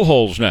are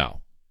hellholes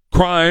now.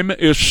 Crime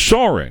is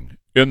soaring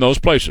in those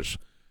places.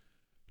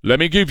 Let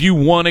me give you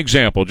one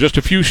example. Just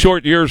a few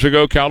short years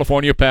ago,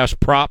 California passed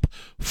Prop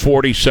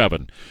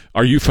 47.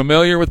 Are you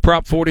familiar with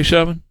Prop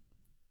 47?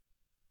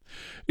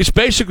 It's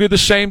basically the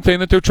same thing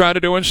that they're trying to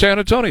do in San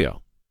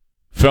Antonio.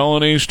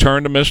 Felonies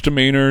turn to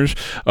misdemeanors.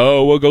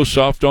 Oh, we'll go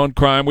soft on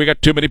crime. We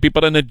got too many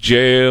people in the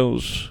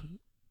jails.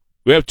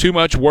 We have too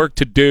much work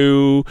to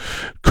do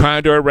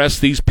trying to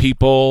arrest these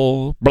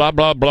people. Blah,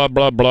 blah, blah,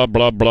 blah, blah,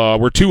 blah, blah.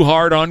 We're too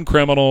hard on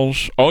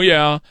criminals. Oh,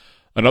 yeah.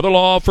 Another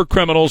law for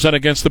criminals and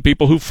against the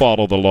people who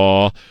follow the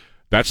law.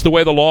 That's the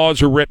way the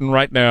laws are written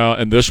right now,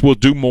 and this will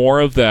do more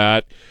of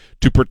that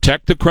to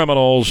protect the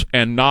criminals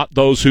and not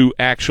those who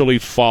actually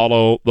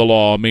follow the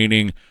law,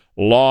 meaning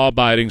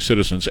law-abiding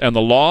citizens. And the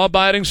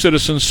law-abiding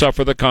citizens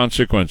suffer the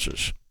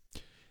consequences.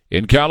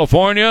 In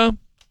California,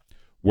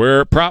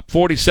 where Prop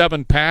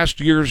 47 passed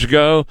years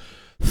ago,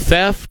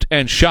 theft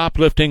and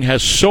shoplifting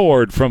has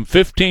soared from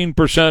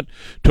 15%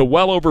 to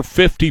well over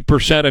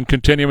 50% and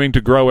continuing to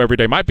grow every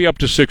day. Might be up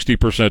to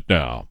 60%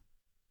 now.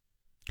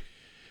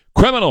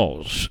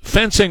 Criminals,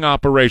 fencing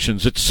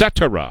operations,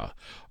 etc.,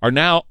 are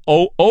now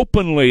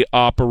openly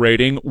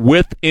operating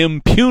with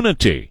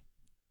impunity,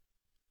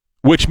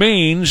 which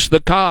means the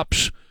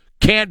cops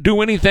can't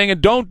do anything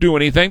and don't do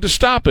anything to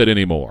stop it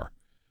anymore.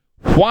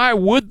 Why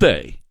would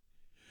they?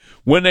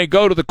 When they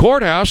go to the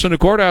courthouse and the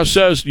courthouse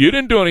says, you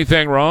didn't do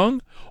anything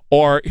wrong,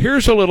 or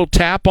here's a little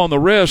tap on the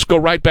wrist, go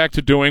right back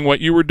to doing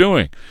what you were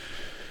doing.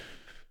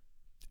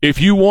 If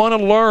you want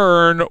to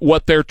learn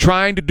what they're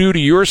trying to do to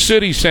your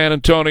city, San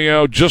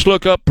Antonio, just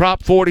look up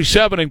Prop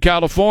 47 in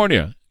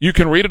California. You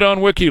can read it on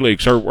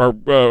WikiLeaks or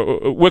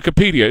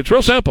Wikipedia. It's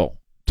real simple.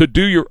 to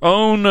do your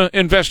own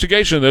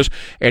investigation of this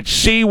and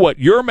see what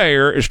your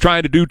mayor is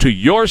trying to do to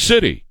your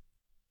city.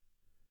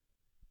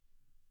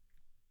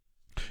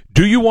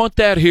 Do you want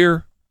that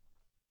here?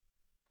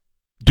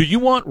 Do you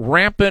want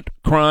rampant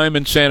crime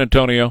in San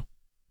Antonio?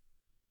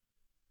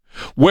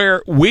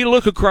 Where we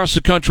look across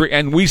the country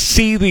and we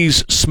see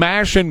these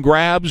smash and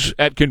grabs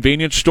at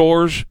convenience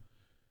stores,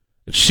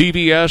 at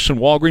CVS and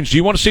Walgreens. Do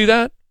you want to see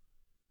that?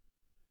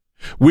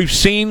 We've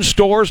seen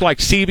stores like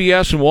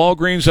CVS and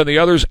Walgreens and the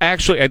others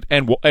actually,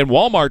 and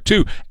Walmart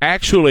too,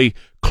 actually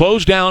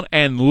close down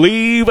and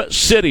leave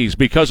cities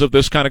because of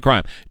this kind of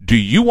crime. Do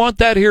you want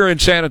that here in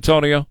San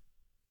Antonio?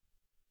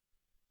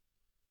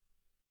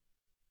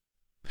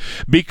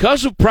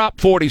 Because of Prop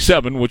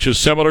 47, which is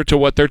similar to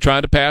what they're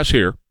trying to pass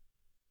here,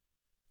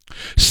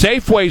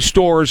 Safeway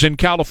stores in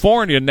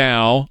California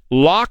now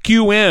lock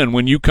you in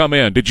when you come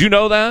in. Did you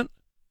know that?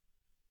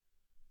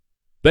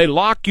 They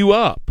lock you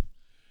up.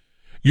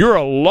 You're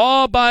a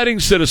law-abiding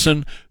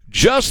citizen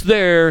just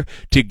there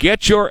to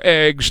get your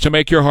eggs to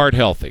make your heart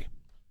healthy.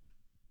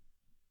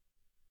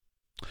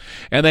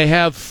 And they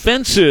have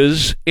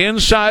fences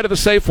inside of the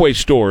Safeway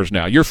stores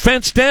now. You're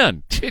fenced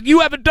in. You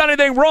haven't done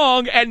anything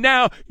wrong, and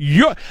now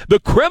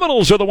the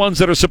criminals are the ones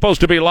that are supposed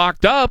to be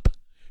locked up.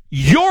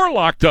 You're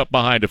locked up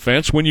behind a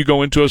fence when you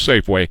go into a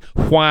Safeway.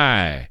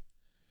 Why?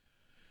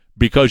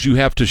 Because you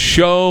have to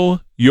show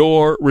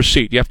your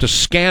receipt. You have to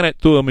scan it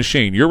through a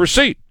machine, your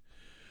receipt,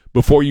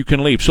 before you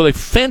can leave. So they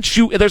fence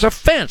you. There's a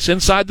fence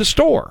inside the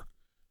store.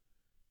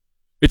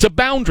 It's a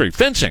boundary,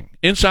 fencing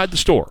inside the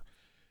store.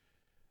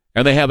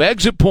 And they have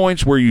exit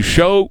points where you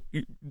show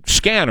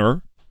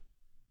scanner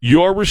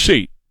your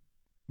receipt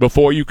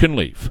before you can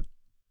leave.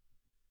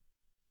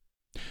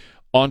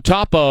 On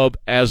top of,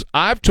 as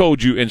I've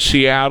told you in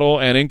Seattle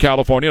and in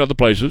California and other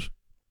places,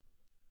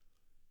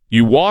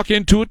 you walk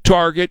into a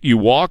Target, you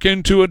walk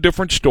into a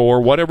different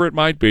store, whatever it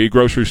might be,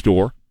 grocery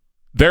store,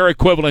 their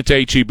equivalent to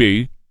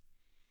H-E-B,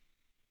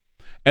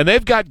 and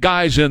they've got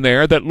guys in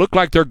there that look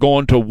like they're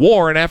going to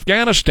war in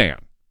Afghanistan.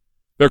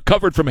 They're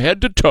covered from head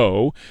to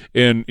toe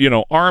in,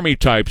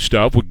 army-type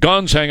stuff with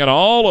guns hanging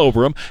all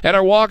over them, and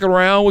are walking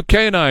around with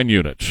K-9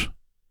 units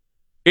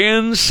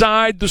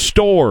inside the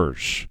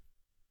stores.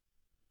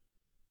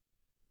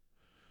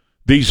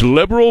 These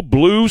liberal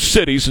blue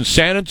cities, and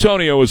San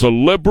Antonio is a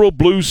liberal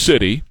blue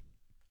city,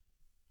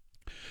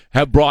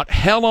 have brought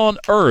hell on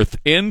earth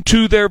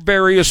into their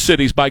various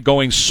cities by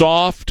going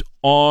soft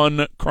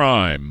on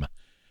crime.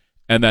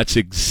 And that's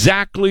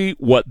exactly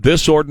what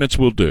this ordinance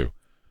will do.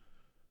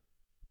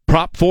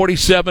 Prop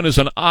 47 is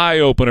an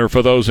eye-opener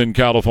for those in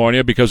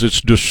California because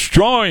it's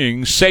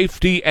destroying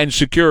safety and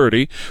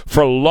security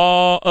for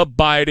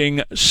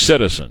law-abiding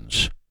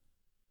citizens.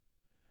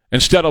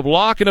 Instead of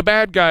locking the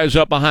bad guys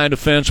up behind a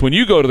fence when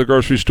you go to the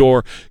grocery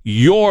store,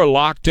 you're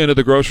locked into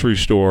the grocery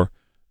store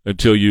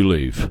until you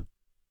leave.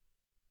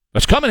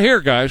 That's coming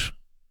here, guys.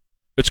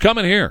 It's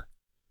coming here.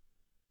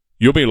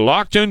 You'll be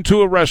locked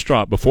into a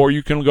restaurant before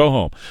you can go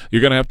home.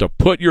 You're going to have to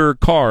put your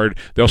card.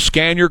 They'll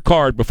scan your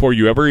card before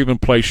you ever even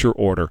place your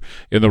order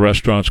in the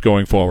restaurants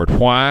going forward.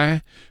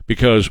 Why?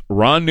 Because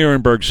Ron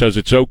Nierenberg says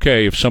it's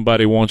okay if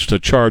somebody wants to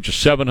charge a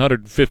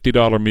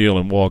 $750 meal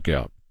and walk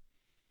out.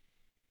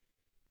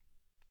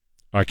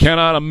 I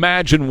cannot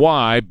imagine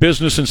why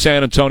business in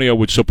San Antonio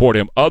would support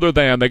him, other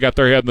than they got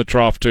their head in the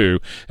trough too,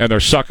 and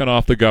they're sucking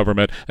off the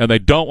government, and they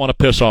don't want to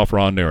piss off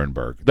Ron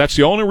Nierenberg. That's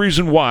the only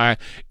reason why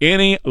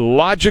any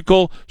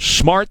logical,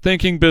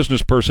 smart-thinking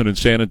business person in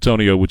San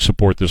Antonio would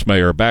support this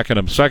mayor. Back in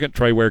a second,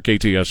 Trey Ware,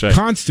 KTSA.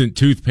 Constant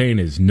tooth pain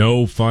is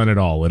no fun at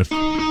all.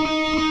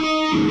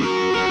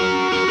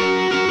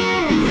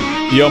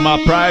 You're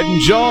my pride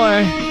and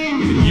joy.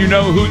 You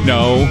know who?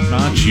 No,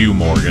 not you,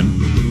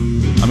 Morgan.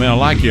 I mean, I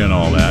like you and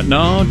all that.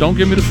 No, don't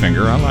give me the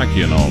finger. I like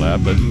you and all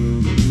that, but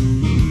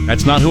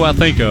that's not who I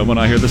think of when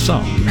I hear the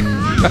song.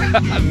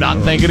 I'm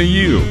not thinking of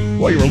you.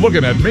 Well, you were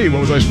looking at me. What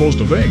was I supposed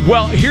to think?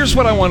 Well, here's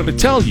what I wanted to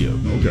tell you.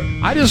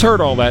 Okay. I just heard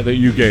all that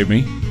you gave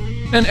me,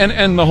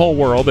 and the whole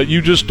world that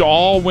you just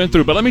all went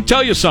through. But let me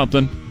tell you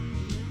something.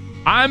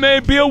 I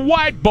may be a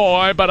white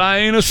boy, but I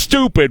ain't a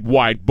stupid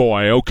white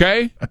boy,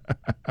 okay?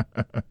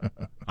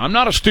 I'm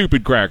not a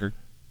stupid cracker.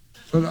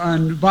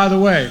 And by the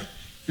way,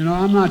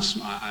 I'm not.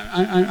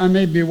 I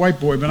may be a white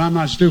boy, but I'm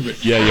not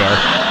stupid. Yeah, you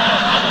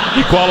are.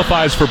 He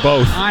qualifies for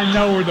both. I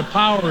know where the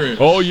power is.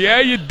 Oh, yeah,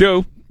 you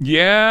do.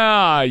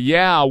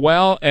 Yeah.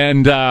 Well,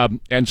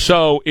 and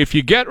so if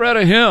you get rid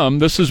of him,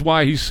 this is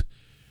why he's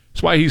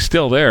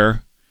still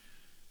there.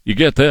 You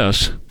get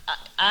this.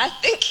 I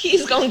think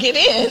he's gonna get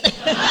in.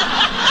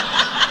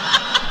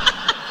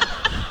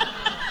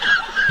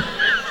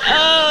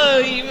 Oh,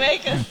 you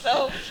make us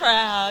so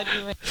proud.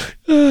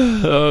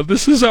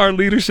 This is our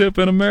leadership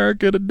in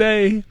America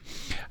today.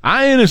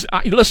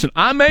 Listen,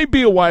 I may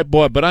be a white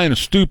boy, but I ain't a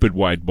stupid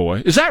white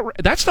boy.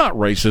 That's not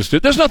racist?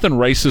 There's nothing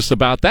racist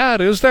about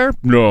that, is there?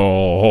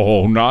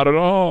 No, not at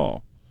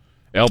all.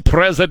 El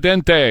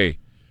Presidente.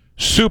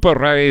 Super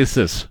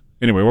racist.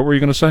 Anyway, what were you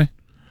going to say?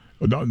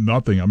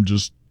 Nothing. I'm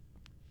just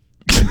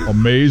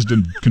amazed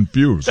and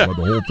confused by the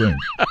whole thing.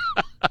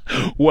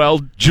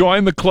 Well,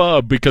 join the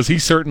club because he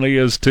certainly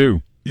is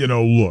too.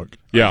 Look.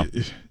 Yeah.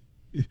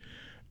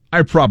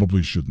 I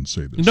probably shouldn't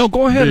say this. No,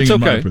 go ahead. Being It's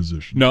in okay. my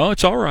position. No,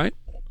 it's all right.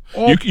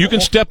 You can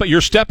step.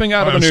 You're stepping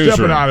out of the I'm newsroom.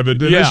 stepping out of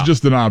it. And Yeah. It's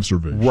just an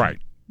observation. Right.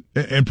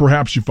 And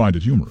perhaps you find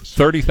it humorous.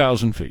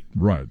 30,000 feet.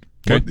 Right.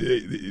 Okay.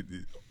 But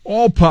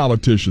all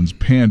politicians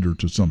pander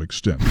to some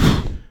extent.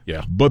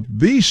 Yeah. But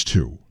these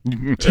two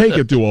take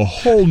it to a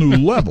whole new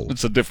level.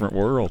 It's a different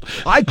world.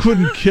 I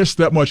couldn't kiss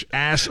that much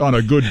ass on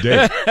a good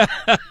day.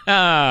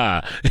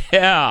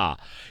 Yeah.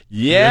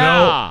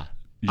 Yeah.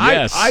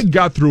 Yes. I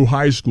got through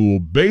high school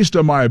based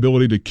on my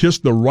ability to kiss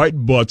the right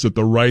butts at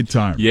the right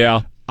time.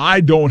 Yeah.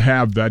 I don't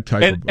have that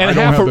type of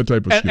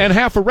skill. And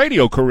half a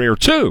radio career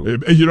too.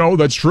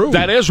 That's true.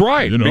 That is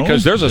right.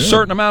 Because there's a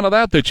certain amount of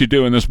that you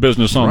do in this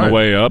business on the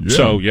way up. Yeah.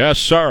 So yes,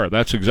 sir,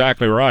 that's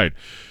exactly right.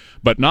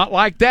 But not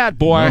like that,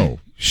 boy. No.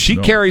 She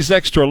carries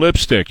extra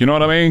lipstick. You know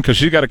what I mean? Because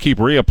she's got to keep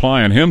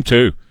reapplying him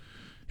too.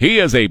 He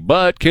is a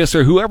butt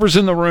kisser, whoever's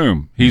in the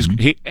room.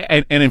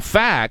 And in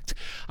fact,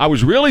 I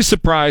was really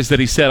surprised that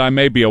he said I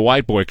may be a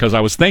white boy because I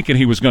was thinking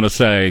he was going to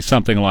say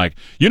something like,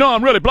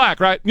 I'm really black,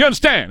 right? You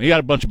understand? He got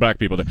a bunch of black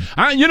people there.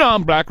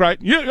 I'm black, right?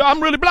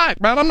 I'm really black,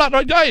 man. I'm not.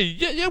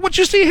 Hey, what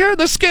you see here?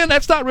 The skin,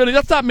 that's not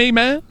me,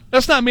 man.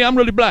 That's not me. I'm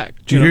really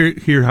black. Did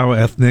you hear how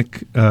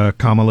ethnic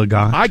Kamala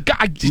got? I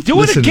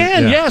do it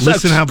again. Yeah. Yes,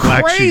 listen that's how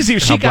black crazy.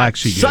 She got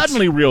gets.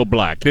 Suddenly real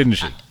black, didn't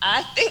she?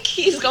 I think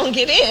he's going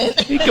to get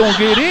in. He's going to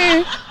get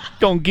in.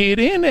 Going to get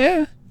in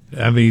there.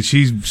 I mean,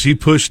 she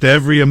pushed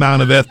every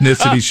amount of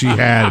ethnicity she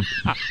had.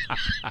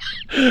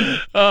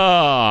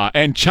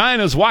 And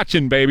China's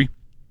watching, baby.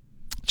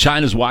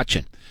 China's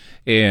watching.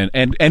 And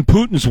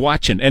Putin's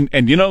watching. And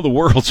the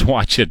world's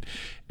watching.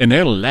 And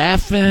they're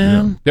laughing.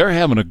 Yeah. They're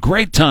having a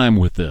great time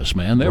with this,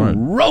 man. They're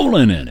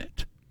rolling in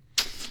it.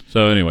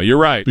 So anyway, you're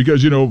right.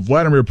 Because,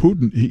 Vladimir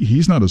Putin,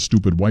 he's not a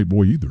stupid white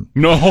boy either.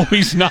 No,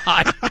 he's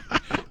not.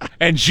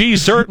 And Xi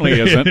certainly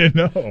isn't.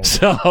 No.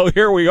 So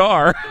here we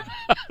are.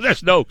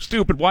 There's no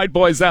stupid white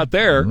boys out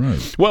there.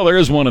 Right. Well, there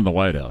is one in the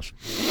White House.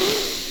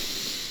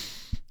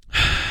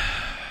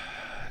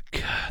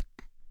 God,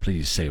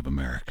 please save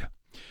America.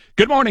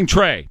 Good morning,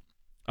 Trey.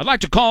 I'd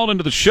like to call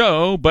into the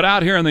show, but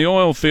out here in the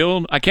oil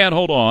field, I can't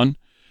hold on.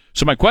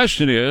 So my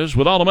question is,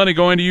 with all the money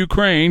going to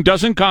Ukraine,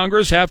 doesn't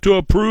Congress have to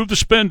approve the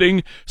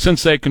spending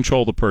since they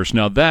control the purse?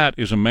 Now, that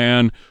is a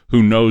man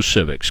who knows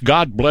civics.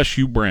 God bless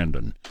you,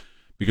 Brandon,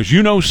 because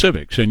you know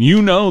civics, and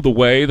you know the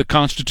way the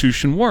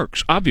Constitution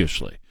works,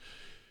 obviously.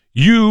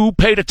 You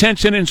paid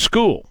attention in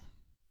school.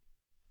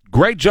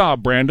 Great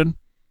job, Brandon.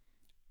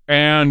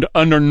 And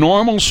under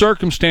normal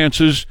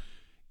circumstances,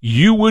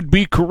 you would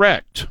be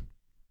correct.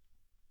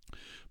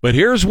 But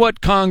here's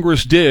what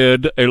Congress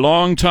did a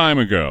long time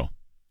ago.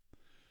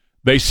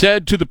 They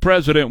said to the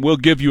president, we'll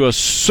give you a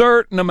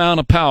certain amount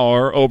of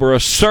power over a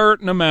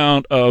certain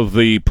amount of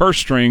the purse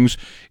strings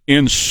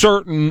in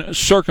certain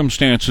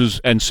circumstances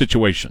and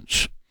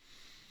situations.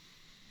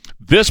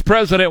 This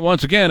president,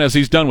 once again, as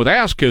he's done with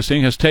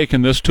ass-kissing, has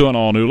taken this to an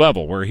all-new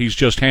level where he's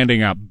just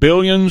handing out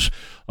billions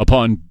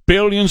upon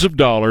billions of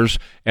dollars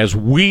as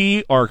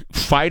we are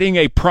fighting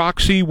a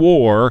proxy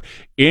war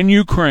in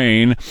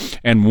Ukraine.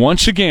 And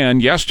once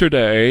again,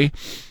 yesterday,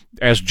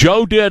 as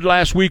Joe did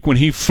last week when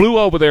he flew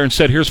over there and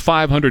said, here's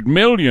 $500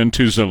 million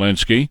to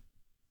Zelensky,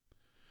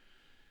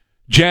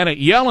 Janet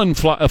Yellen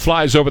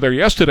flies over there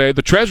yesterday.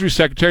 The Treasury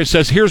Secretary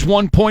says, here's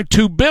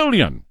 $1.2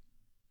 billion.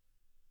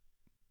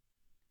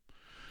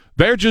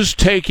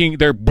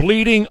 They're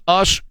bleeding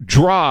us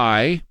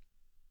dry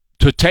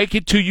to take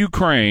it to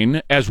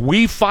Ukraine as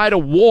we fight a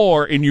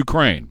war in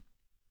Ukraine.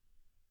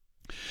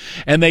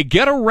 And they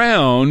get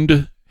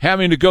around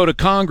having to go to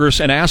Congress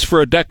and ask for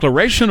a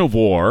declaration of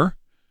war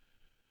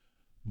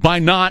by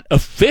not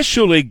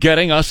officially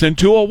getting us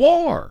into a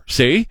war,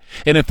 see?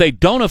 And if they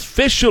don't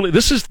officially,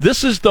 this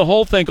is the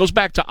whole thing. It goes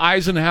back to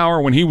Eisenhower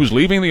when he was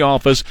leaving the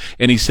office,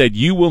 and he said,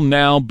 you will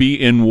now be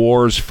in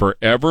wars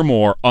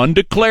forevermore,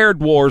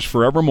 undeclared wars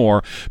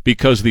forevermore,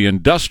 because the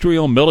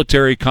industrial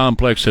military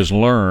complex has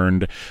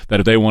learned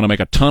that if they want to make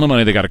a ton of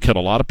money, they got to kill a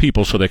lot of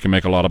people so they can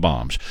make a lot of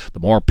bombs. The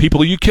more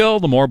people you kill,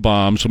 the more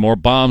bombs, the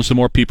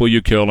more people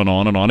you kill, and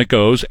on it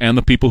goes, and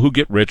the people who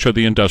get rich are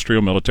the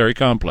industrial military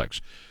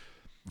complex.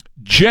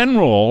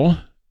 General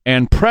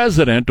and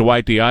President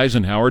Dwight D.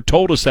 Eisenhower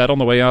told us that on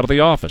the way out of the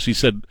office. He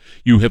said,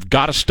 you have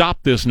got to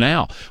stop this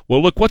now.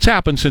 Well, look what's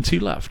happened since he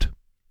left.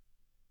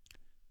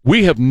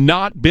 We have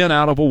not been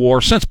out of a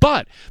war since,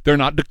 but they're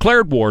not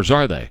declared wars,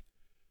 are they?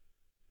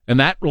 And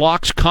that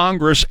locks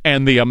Congress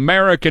and the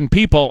American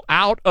people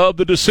out of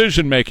the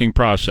decision-making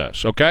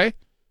process, okay?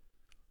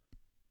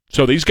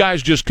 So these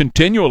guys just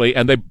continually,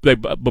 and they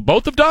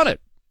both have done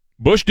it.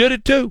 Bush did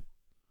it too.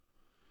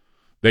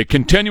 They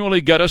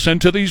continually get us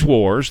into these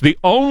wars. The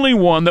only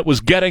one that was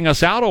getting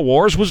us out of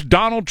wars was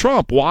Donald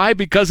Trump. Why?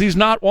 Because he's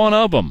not one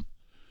of them.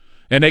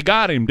 And they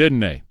got him, didn't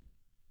they?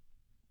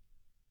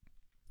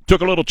 Took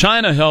a little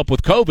China help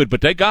with COVID,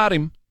 but they got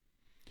him.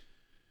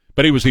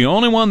 But he was the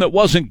only one that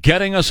wasn't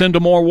getting us into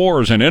more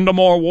wars and into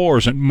more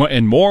wars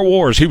and more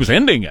wars. He was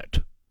ending it.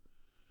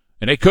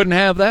 And they couldn't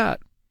have that.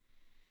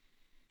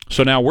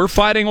 So now we're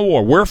fighting a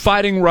war. We're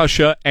fighting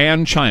Russia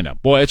and China.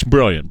 Boy, it's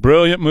brilliant.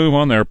 Brilliant move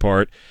on their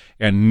part.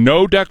 And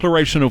no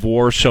declaration of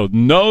war, so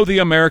no, the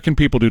American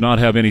people do not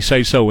have any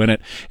say-so in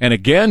it. And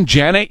again,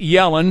 Janet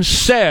Yellen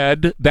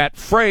said that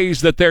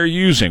phrase that they're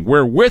using,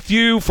 we're with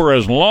you for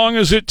as long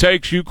as it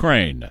takes,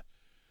 Ukraine.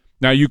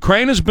 Now,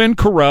 Ukraine has been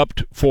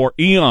corrupt for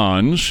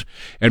eons,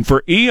 and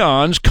for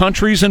eons,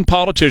 countries and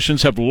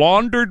politicians have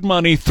laundered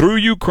money through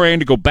Ukraine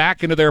to go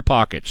back into their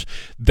pockets.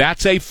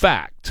 That's a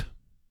fact.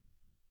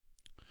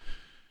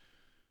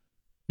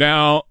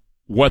 Now,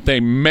 what they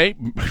may...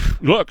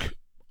 Look,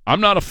 I'm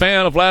not a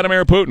fan of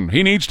Vladimir Putin.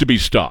 He needs to be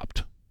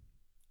stopped.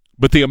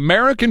 But the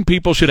American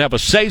people should have a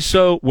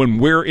say-so when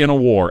we're in a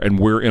war, and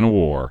we're in a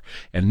war.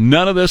 And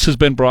none of this has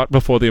been brought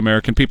before the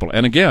American people.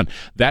 And again,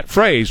 that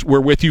phrase, we're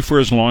with you for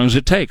as long as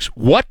it takes.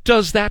 What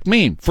does that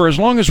mean? For as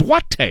long as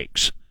what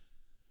takes?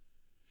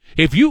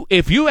 If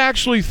you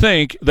actually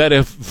think that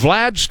if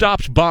Vlad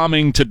stops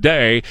bombing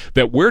today,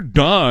 that we're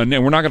done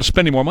and we're not going to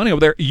spend any more money over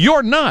there,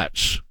 you're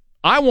nuts.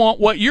 I want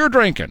what you're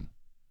drinking.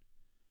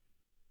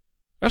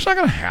 That's not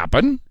going to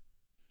happen.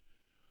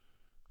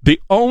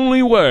 The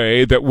only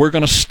way that we're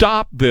going to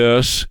stop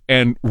this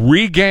and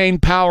regain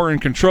power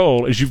and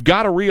control is you've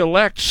got to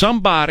reelect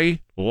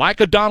somebody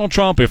like a Donald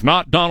Trump, if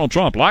not Donald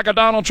Trump, like a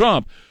Donald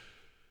Trump,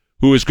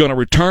 who is going to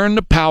return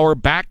the power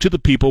back to the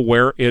people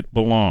where it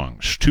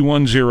belongs.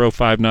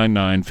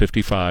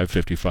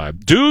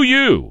 210-599-5555. Do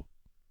you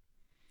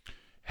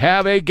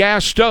have a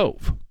gas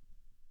stove?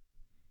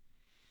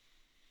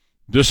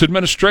 This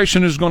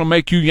administration is going to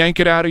make you yank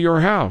it out of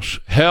your house.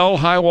 Hell,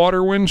 high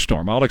water,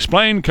 windstorm. I'll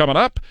explain coming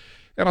up,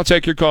 and I'll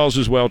take your calls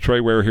as well. Trey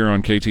Ware here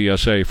on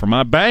KTSA. For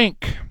my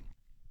bank,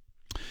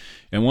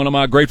 and one of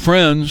my great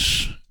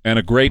friends, and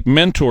a great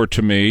mentor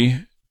to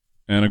me,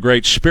 and a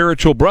great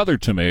spiritual brother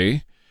to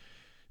me,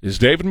 is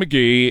David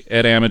McGee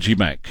at Amegy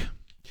Bank.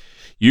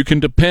 You can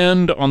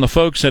depend on the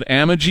folks at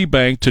Amegy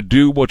Bank to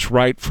do what's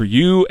right for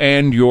you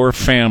and your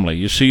family.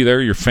 You see, they're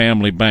your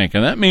family bank,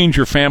 and that means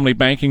your family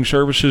banking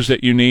services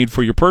that you need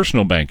for your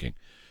personal banking.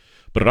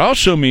 But it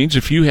also means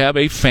if you have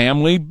a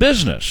family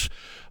business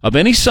of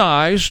any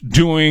size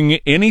doing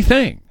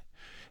anything,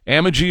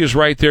 Amegy is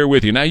right there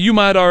with you. Now, you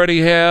might already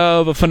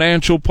have a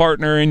financial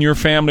partner in your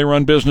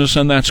family-run business,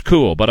 and that's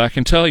cool. But I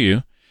can tell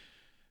you,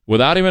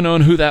 without even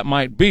knowing who that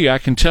might be, I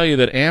can tell you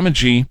that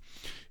Amegy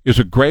is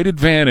a great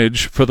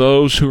advantage for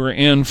those who are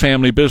in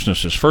family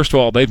businesses. First of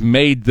all, they've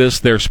made this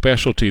their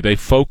specialty. They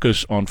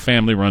focus on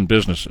family-run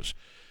businesses.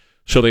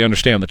 So they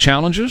understand the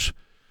challenges.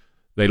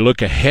 They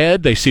look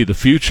ahead. They see the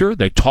future.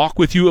 They talk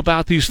with you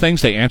about these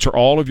things. They answer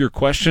all of your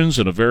questions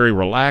in a very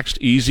relaxed,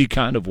 easy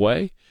kind of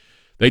way.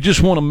 They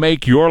just want to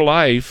make your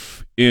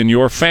life in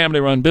your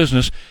family-run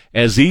business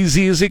as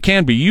easy as it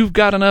can be. You've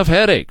got enough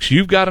headaches.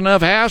 You've got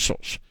enough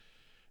hassles.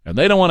 And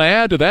they don't want to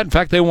add to that. In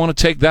fact, they want to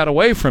take that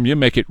away from you,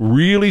 make it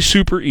really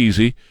super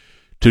easy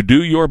to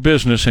do your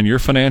business and your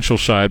financial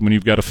side when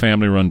you've got a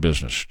family-run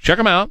business. Check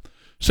them out.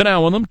 Sit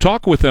down with them.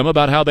 Talk with them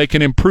about how they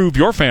can improve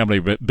your family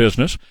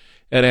business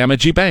at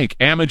Amegy Bank.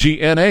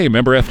 Amegy N.A.,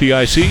 member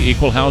FDIC,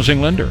 equal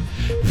housing lender.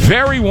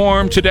 Very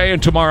warm today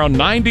and tomorrow.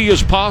 90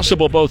 is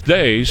possible both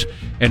days.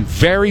 And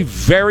very,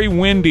 very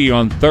windy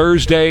on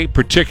Thursday,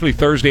 particularly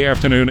Thursday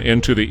afternoon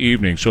into the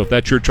evening. So if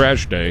that's your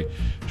trash day,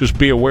 just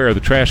be aware the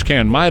trash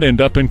can might end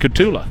up in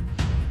Cotulla.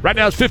 Right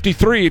now it's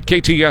 53 at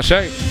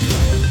KTSA.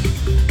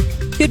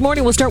 Good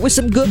morning. We'll start with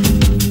some good.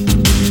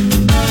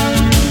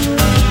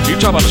 You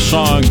talk about a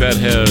song that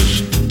has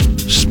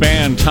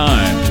spanned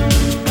time.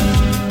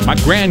 My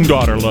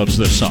granddaughter loves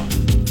this song.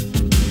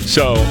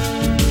 So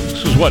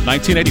this was what,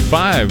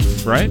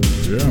 1985, right?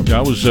 Yeah.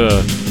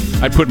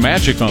 I put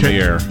Magic on the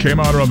air. Came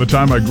out around the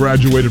time I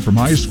graduated from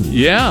high school.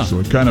 Yeah. So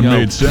it kind of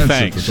made sense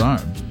at the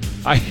time.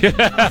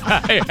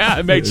 Yeah,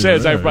 it makes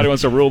sense. Everybody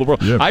wants to rule the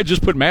world. Yeah. I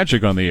just put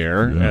Magic on the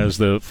air as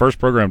the first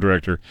program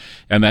director,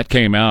 and that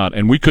came out,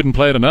 and we couldn't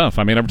play it enough.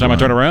 I mean, every time I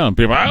turn around,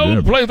 people,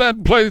 play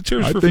that, play the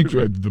Tears I for think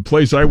Fears. the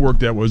place I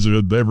worked at was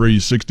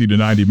every 60 to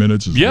 90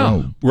 minutes as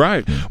well.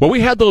 Right. Yeah. Well, we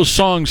had those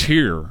songs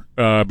here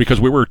because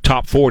we were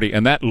top 40,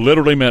 and that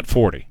literally meant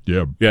 40.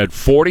 Yeah. You had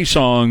 40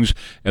 songs,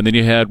 and then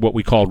you had what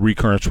we called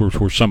recurrents, which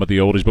were some of the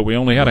oldies, but we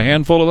only had a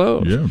handful of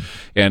those. Yeah.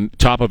 And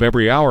top of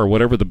every hour,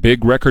 whatever the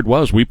big record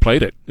was, we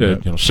played it.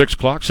 6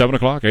 o'clock, 7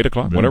 o'clock, 8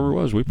 o'clock, whatever it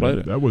was, we played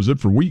it. That was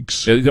it for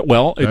weeks.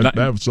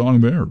 That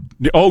song there.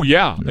 Oh,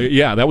 yeah,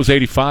 that was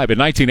 85. In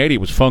 1980, it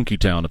was Funky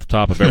Town at the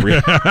top of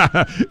every...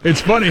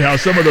 It's funny how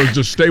some of those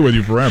just stay with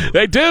you forever.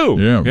 They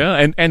do.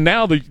 Yeah. And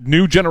now the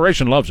new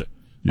generation loves it.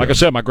 Like I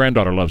said, my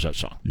granddaughter loves that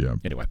song. Yeah.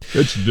 Anyway.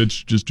 It's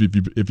just,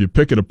 if you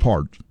pick it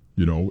apart,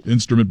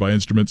 instrument by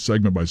instrument,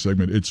 segment by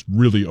segment, it's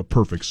really a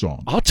perfect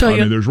song. I'll tell you.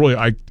 I mean, there's really...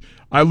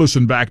 I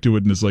listen back to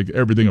it, and it's like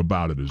everything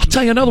about it is. I'll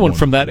tell you another one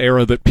from that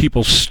era that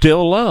people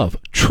still love.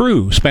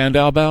 True,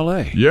 Spandau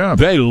Ballet. Yeah.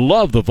 They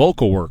love the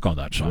vocal work on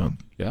that song.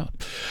 Yeah.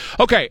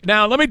 Okay,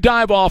 now let me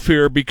dive off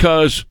here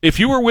because if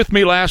you were with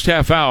me last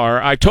half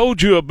hour, I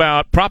told you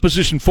about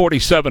Proposition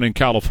 47 in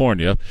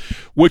California,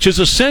 which is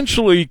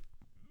essentially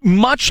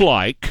much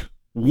like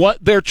what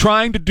they're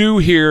trying to do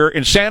here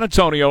in San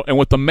Antonio and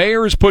what the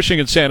mayor is pushing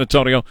in San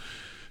Antonio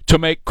to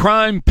make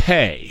crime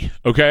pay,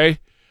 okay?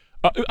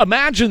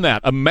 Imagine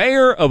that. A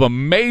mayor of a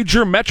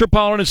major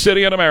metropolitan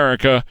city in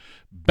America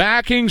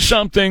backing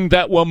something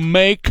that will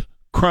make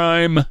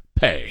crime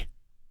pay.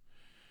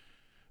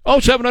 Oh,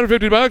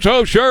 $750.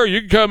 Oh, sure,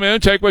 you can come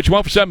in, take what you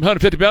want for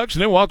 $750,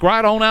 and then walk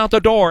right on out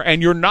the door,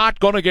 and you're not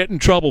going to get in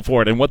trouble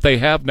for it. And what they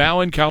have now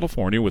in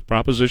California with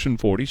Proposition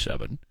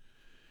 47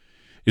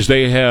 is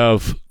they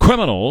have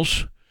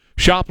criminals,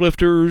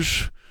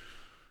 shoplifters,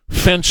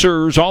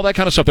 fencers, all that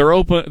kind of stuff.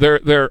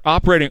 They're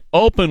operating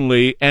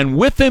openly and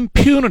with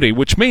impunity,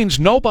 which means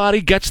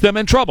nobody gets them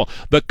in trouble.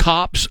 The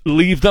cops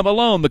leave them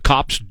alone. The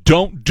cops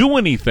don't do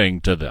anything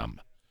to them.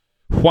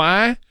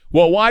 Why?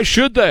 Well, why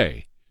should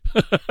they?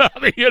 I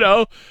mean,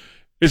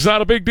 it's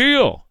not a big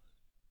deal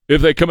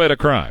if they commit a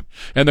crime.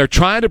 And they're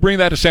trying to bring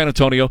that to San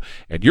Antonio,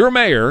 and your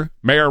Mayor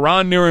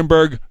Ron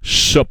Nirenberg,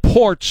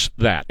 supports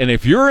that. And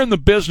if you're in the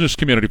business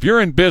community, if you're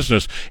in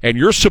business and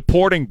you're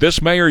supporting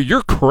this mayor,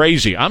 you're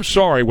crazy. I'm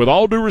sorry, with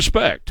all due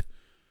respect.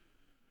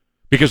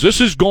 Because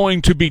this is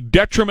going to be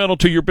detrimental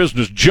to your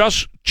business.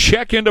 Just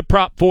check into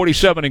Prop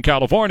 47 in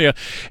California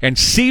and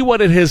see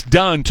what it has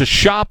done to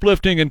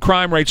shoplifting and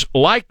crime rates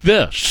like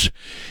this.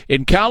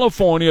 In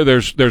California,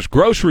 there's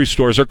grocery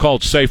stores. They're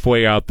called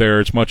Safeway out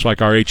there. It's much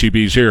like our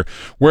HEBs here,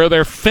 where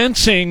they're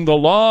fencing the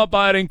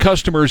law-abiding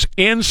customers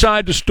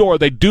inside the store.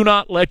 They do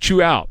not let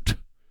you out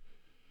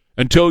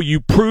until you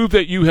prove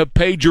that you have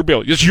paid your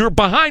bill. You're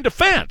behind a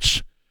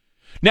fence.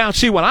 Now,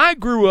 see, when I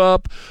grew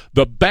up,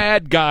 the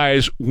bad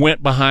guys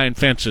went behind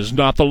fences,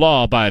 not the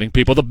law-abiding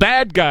people. The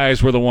bad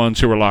guys were the ones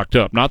who were locked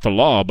up, not the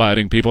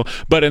law-abiding people.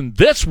 But in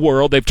this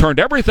world, they've turned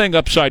everything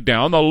upside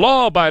down. The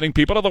law-abiding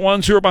people are the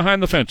ones who are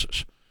behind the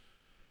fences.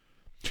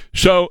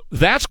 So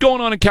that's going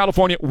on in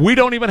California. We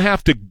don't even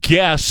have to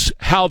guess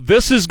how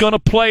this is going to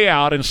play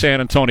out in San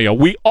Antonio.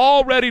 We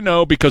already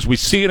know because we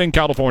see it in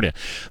California.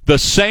 The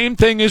same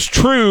thing is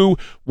true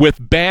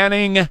with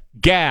banning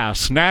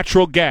gas,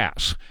 natural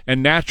gas,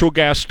 and natural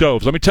gas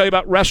stoves. Let me tell you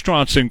about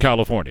restaurants in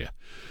California.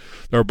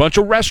 There are a bunch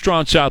of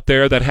restaurants out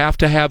there that have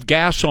to have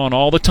gas on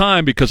all the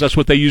time because that's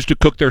what they use to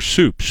cook their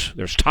soups.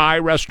 There's Thai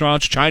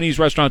restaurants, Chinese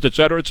restaurants, et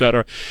cetera, et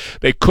cetera.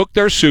 They cook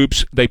their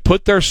soups. They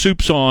put their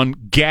soups on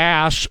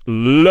gas,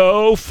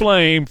 low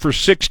flame for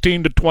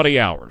 16 to 20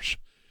 hours.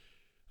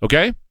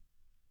 Okay?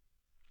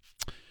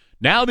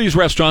 Now these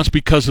restaurants,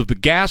 because of the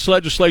gas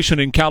legislation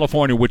in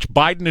California, which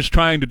Biden is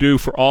trying to do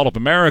for all of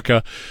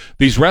America,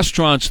 these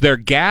restaurants, their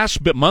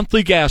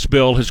monthly gas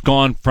bill has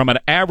gone from an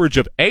average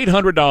of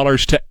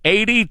 $800 to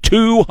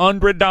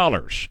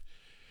 $8,200.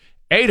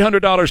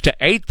 $800 to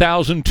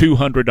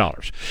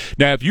 $8,200.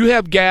 Now, if you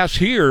have gas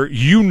here,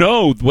 you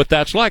know what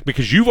that's like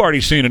because you've already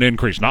seen an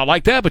increase. Not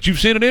like that, but you've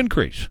seen an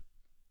increase.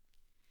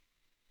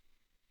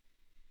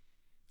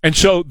 And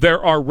so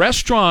there are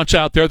restaurants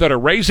out there that are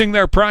raising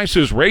their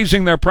prices,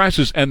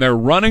 and they're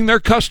running their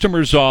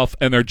customers off,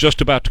 and they're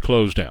just about to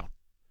close down.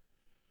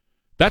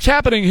 That's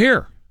happening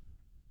here.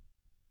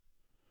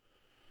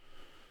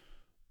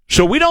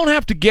 So we don't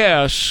have to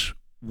guess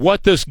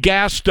what this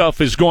gas stuff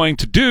is going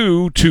to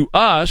do to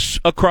us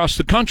across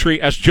the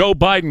country as Joe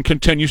Biden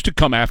continues to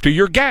come after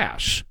your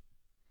gas.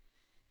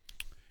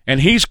 And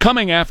he's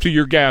coming after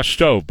your gas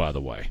stove, by the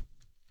way.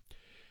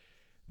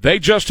 They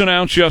just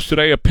announced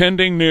yesterday a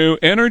pending new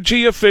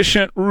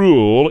energy-efficient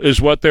rule, is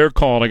what they're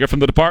calling it, from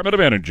the Department of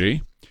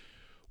Energy,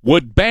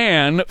 would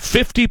ban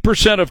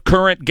 50% of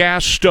current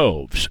gas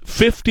stoves.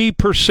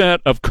 50%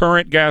 of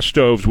current gas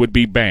stoves would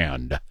be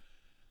banned,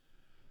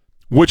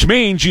 which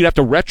means you'd have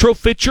to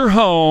retrofit your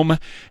home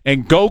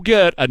and go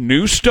get a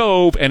new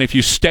stove, and if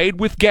you stayed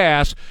with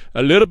gas,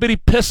 a little bitty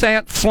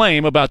pissant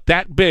flame about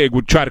that big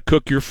would try to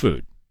cook your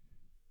food.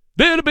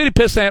 Little bitty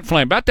pissant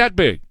flame about that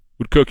big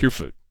would cook your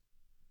food.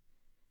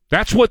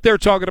 That's what they're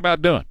talking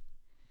about doing.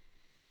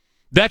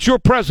 That's your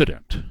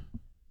president.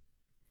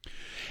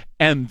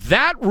 And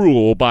that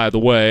rule, by the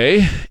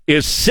way,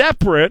 is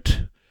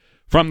separate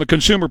from the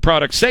Consumer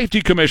Product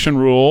Safety Commission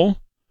rule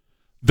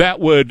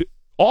that would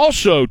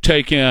also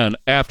take in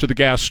after the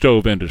gas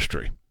stove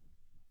industry.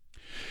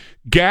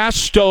 Gas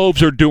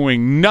stoves are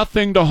doing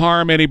nothing to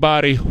harm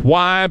anybody.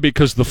 Why?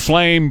 Because the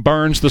flame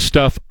burns the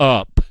stuff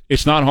up.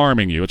 It's not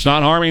harming you. It's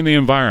not harming the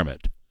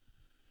environment.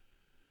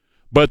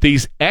 But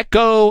these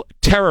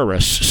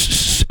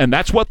eco-terrorists, and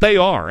that's what they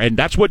are, and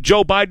that's what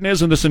Joe Biden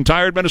is in this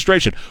entire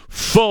administration,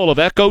 full of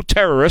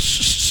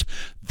eco-terrorists,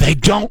 they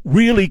don't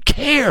really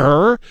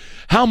care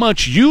how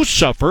much you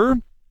suffer.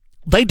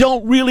 They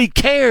don't really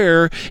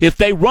care if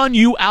they run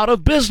you out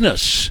of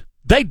business.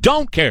 They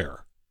don't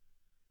care.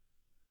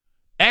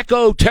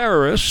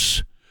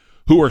 Eco-terrorists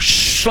who are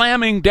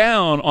slamming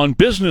down on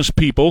business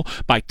people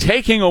by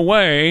taking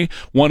away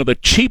one of the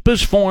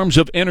cheapest forms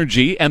of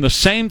energy, and the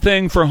same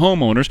thing for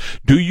homeowners.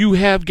 Do you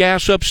have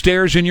gas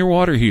upstairs in your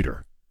water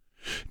heater?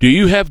 Do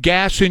you have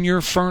gas in your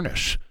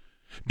furnace?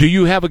 Do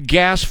you have a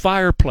gas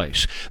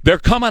fireplace? They're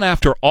coming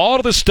after all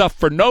of this stuff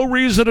for no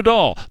reason at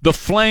all. The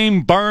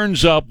flame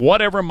burns up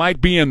whatever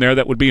might be in there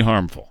that would be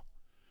harmful.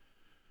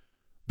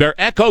 They're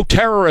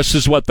eco-terrorists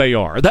is what they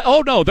are.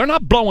 Oh, no, they're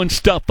not blowing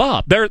stuff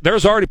up.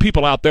 There's already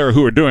people out there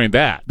who are doing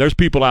that. There's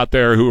people out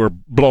there who are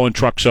blowing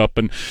trucks up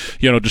and,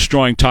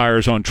 destroying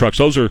tires on trucks.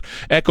 Those are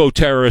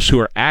eco-terrorists who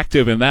are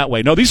active in that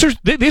way. No, these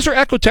are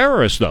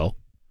eco-terrorists, though.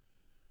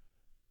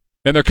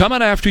 And they're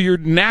coming after your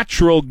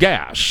natural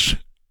gas,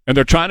 and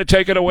they're trying to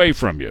take it away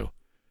from you.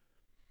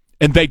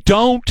 And they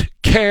don't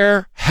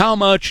care how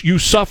much you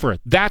suffer.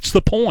 That's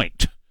the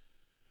point.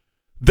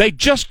 They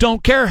just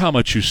don't care how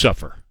much you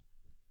suffer.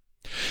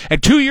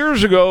 And 2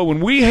 years ago,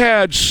 when we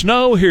had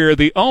snow here,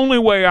 the only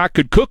way I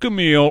could cook a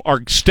meal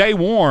or stay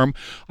warm,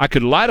 I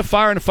could light a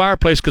fire in a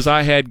fireplace because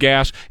I had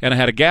gas, and I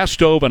had a gas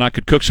stove, and I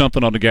could cook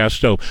something on the gas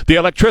stove. The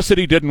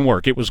electricity didn't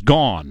work. It was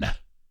gone.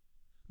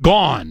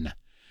 Gone.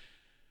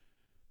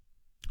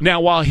 Now,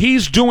 while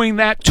he's doing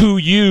that to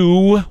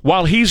you,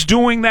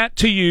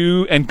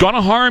 and going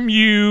to harm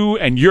you,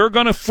 and you're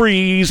going to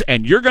freeze,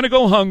 and you're going to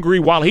go hungry,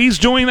 while he's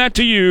doing that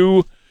to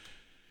you,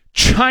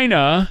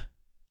 China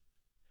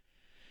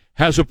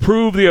has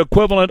approved the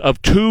equivalent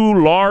of 2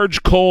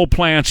 large coal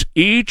plants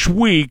each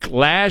week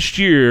last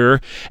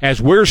year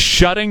as we're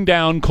shutting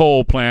down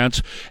coal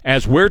plants,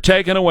 as we're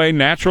taking away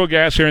natural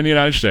gas here in the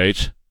United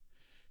States.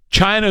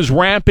 China's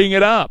ramping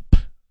it up.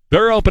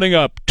 They're opening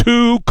up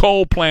 2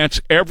 coal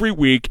plants every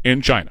week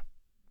in China.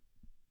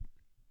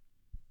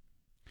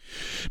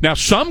 Now,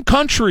 some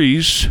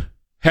countries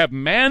have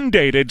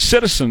mandated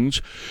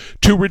citizens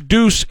to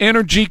reduce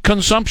energy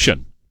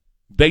consumption.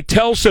 They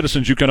tell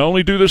citizens you can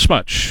only do this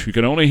much. You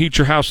can only heat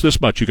your house this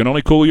much. You can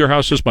only cool your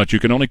house this much. You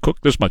can only cook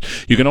this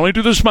much. You can only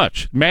do this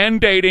much.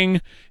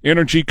 Mandating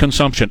energy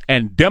consumption.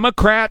 And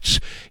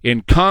Democrats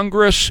in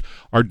Congress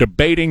are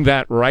debating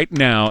that right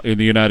now in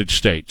the United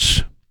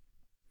States.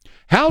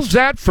 How's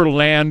that for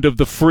land of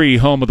the free,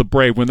 home of the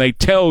brave, when they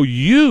tell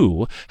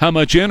you how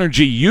much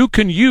energy you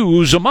can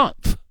use a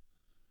month?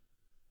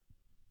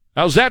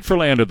 How's that for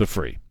land of the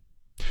free?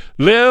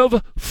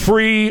 Live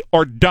free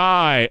or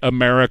die,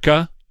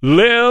 America.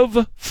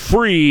 Live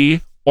free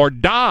or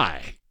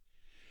die.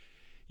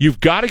 You've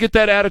got to get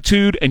that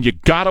attitude, and you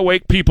got to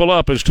wake people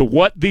up as to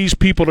what these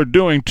people are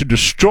doing to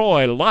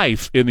destroy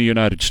life in the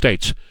United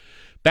States.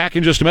 Back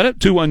in just a minute,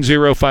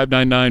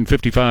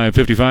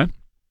 210-599-5555.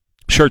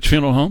 Schertz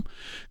Funeral Home.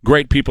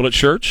 Great people at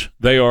Schertz.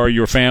 They are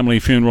your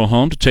family funeral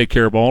home to take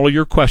care of all of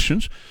your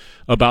questions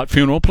about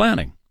funeral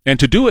planning. And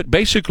to do it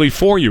basically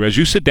for you as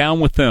you sit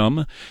down with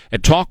them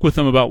and talk with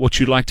them about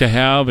what you'd like to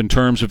have in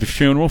terms of a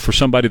funeral for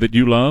somebody that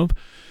you love,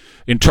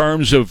 in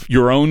terms of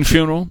your own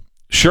funeral.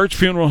 Schertz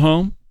Funeral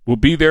Home will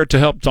be there to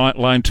help.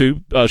 Line 2,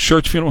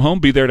 Schertz Funeral Home,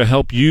 be there to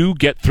help you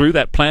get through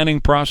that planning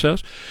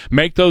process,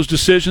 make those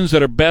decisions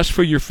that are best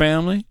for your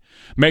family,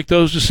 make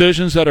those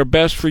decisions that are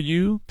best for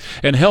you,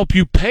 and help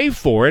you pay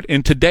for it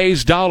in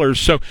today's dollars.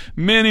 So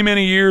many,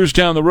 many years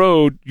down the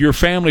road, your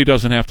family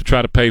doesn't have to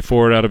try to pay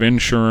for it out of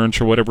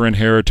insurance or whatever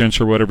inheritance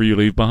or whatever you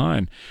leave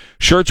behind.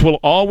 Schertz will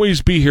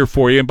always be here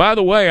for you. And by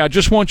the way, I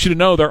just want you to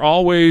know they're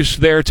always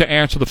there to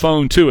answer the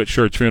phone, too, at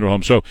Schertz Funeral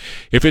Home. So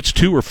if it's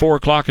 2 or 4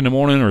 o'clock in the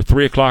morning or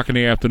 3 o'clock in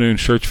the afternoon,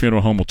 Schertz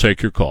Funeral Home will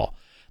take your call.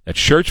 That's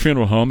Schertz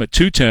Funeral Home at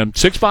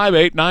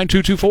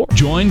 210-658-9224.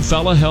 Join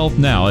Fella Health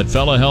now at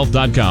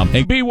fellahealth.com.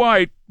 And be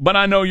white, but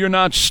I know you're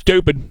not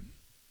stupid.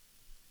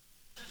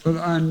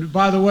 And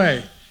by the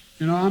way,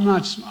 I'm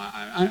not.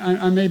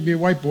 I may be a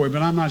white boy,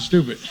 but I'm not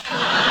stupid.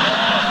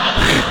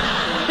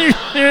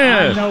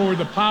 Yeah. I know where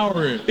the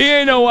power is. He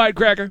ain't no white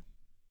cracker.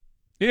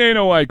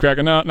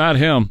 No, not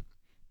him.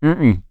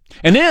 Mm-mm.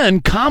 And then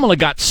Kamala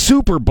got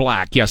super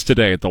black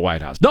yesterday at the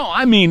White House. No,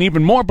 I mean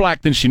even more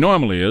black than she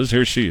normally is.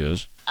 Here she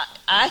is.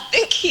 I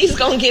think he's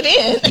going to get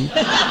in.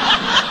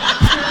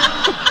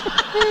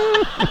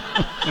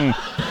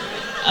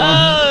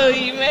 Oh,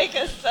 you make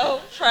us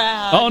so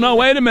proud. Oh, no,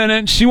 wait a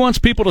minute. She wants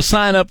people to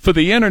sign up for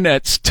the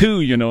internets,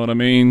 too, you know what I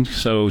mean?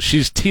 So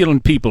she's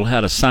telling people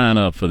how to sign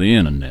up for the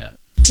internet.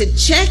 To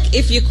check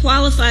if you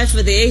qualify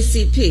for the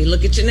ACP,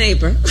 look at your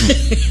neighbor.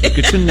 Look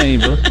at your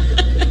neighbor.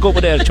 Go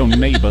over there at your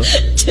neighbor.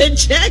 To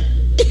check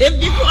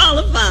if you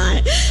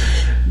qualify,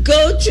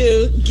 go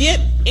to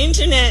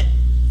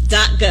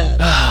getinternet.gov.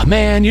 Ah,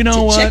 man, you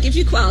know what? To check if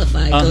you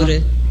qualify, go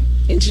to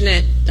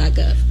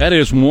internet.gov. That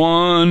is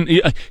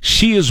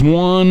she is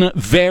one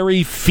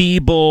very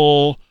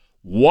feeble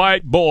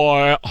white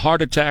boy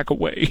heart attack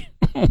away.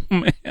 Oh,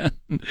 man.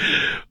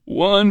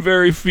 One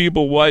very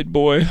feeble white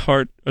boy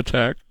heart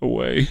attack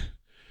away.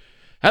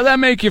 How'd that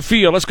make you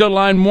feel? Let's go to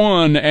line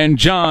 1. And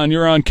John,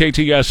 you're on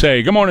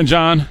KTSA. Good morning,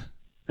 John.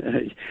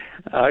 Hey,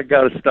 I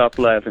got to stop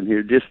laughing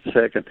here just a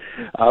second.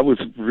 I was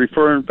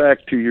referring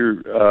back to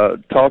your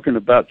talking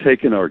about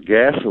taking our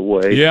gas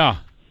away. Yeah.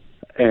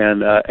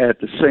 And at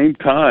the same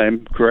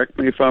time, correct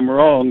me if I'm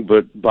wrong,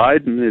 but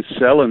Biden is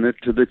selling it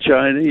to the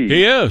Chinese.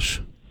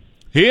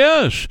 He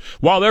is.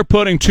 While they're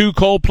putting 2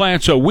 coal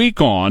plants a week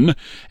on,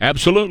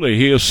 absolutely,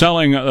 he is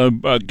selling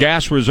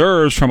gas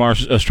reserves from our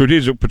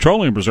Strategic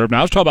Petroleum Reserve. Now,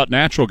 I was talking about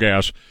natural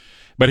gas,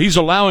 but he's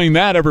allowing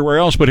that everywhere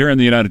else but here in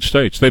the United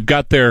States. They've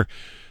got their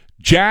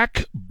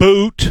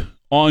jackboot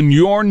on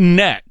your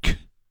neck,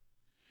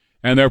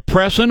 and they're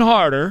pressing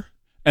harder,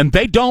 And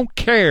they don't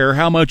care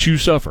how much you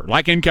suffer.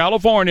 Like in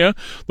California,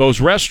 those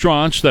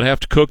restaurants that have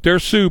to cook their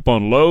soup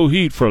on low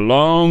heat for a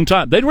long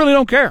time, they really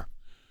don't care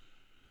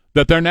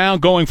that they're now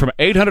going from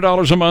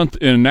 $800 a month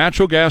in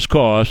natural gas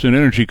costs and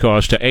energy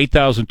costs to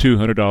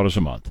 $8,200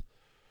 a month.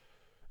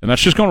 And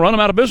that's just going to run them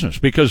out of business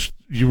because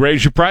you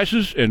raise your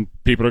prices and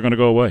people are going to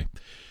go away.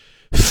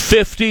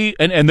 50,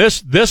 and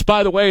this,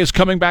 by the way, is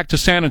coming back to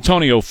San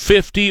Antonio.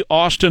 50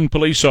 Austin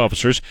police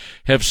officers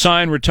have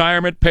signed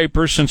retirement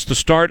papers since the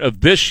start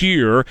of this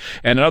year,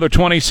 and another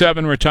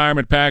 27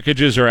 retirement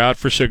packages are out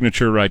for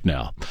signature right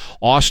now.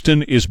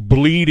 Austin is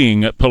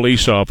bleeding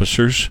police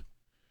officers,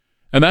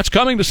 and that's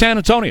coming to San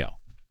Antonio.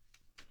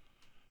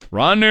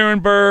 Ron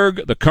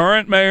Nirenberg, the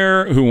current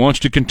mayor, who wants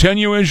to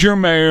continue as your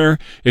mayor,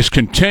 is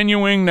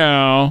continuing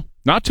now,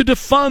 not to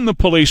defund the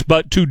police,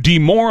 but to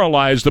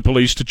demoralize the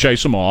police to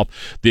chase them off.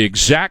 The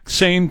exact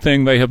same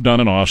thing they have done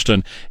in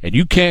Austin, and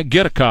you can't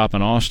get a cop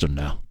in Austin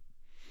now.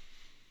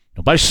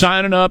 Nobody's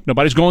signing up.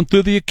 Nobody's going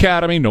through the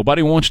academy.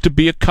 Nobody wants to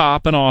be a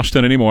cop in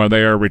Austin anymore.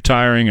 They are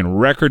retiring in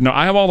record.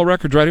 I have all the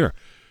records right here.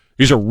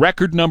 These are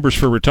record numbers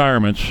for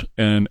retirements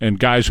and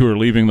guys who are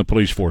leaving the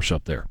police force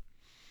up there.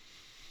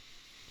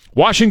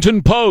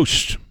 Washington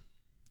Post.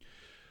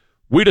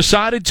 We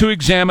decided to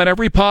examine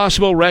every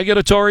possible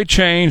regulatory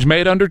change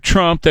made under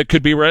Trump that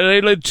could be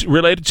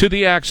related to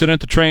the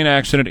accident, the train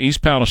accident in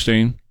East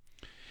Palestine,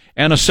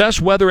 and assess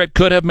whether it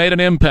could have made an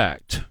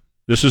impact.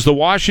 This is the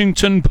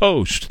Washington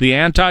Post, the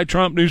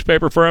anti-Trump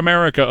newspaper for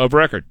America of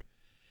record.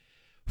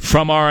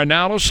 From our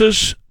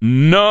analysis,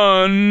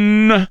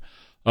 none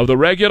of the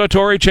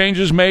regulatory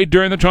changes made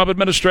during the Trump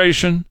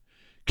administration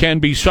can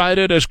be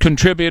cited as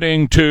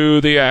contributing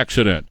to the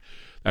accident.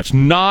 That's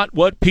not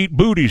what Pete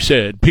Buttigieg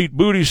said. Pete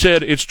Buttigieg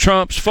said it's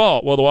Trump's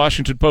fault. Well, the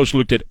Washington Post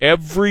looked at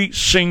every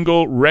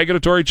single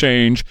regulatory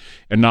change,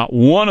 and not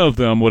one of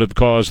them would have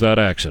caused that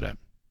accident.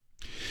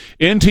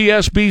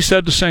 NTSB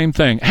said the same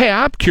thing. Hey,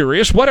 I'm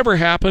curious, whatever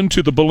happened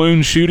to the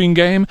balloon shooting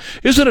game?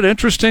 Isn't it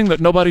interesting that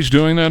nobody's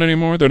doing that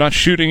anymore? They're not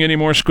shooting any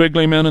more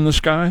squiggly men in the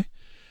sky?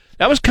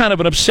 That was kind of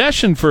an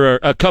obsession for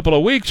a couple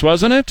of weeks,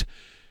 wasn't it?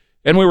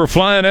 And we were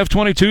flying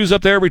F-22s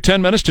up there every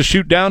 10 minutes to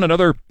shoot down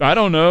another, I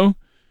don't know,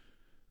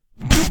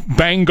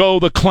 Bango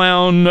the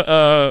clown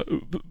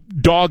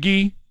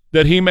doggy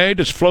that he made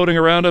is floating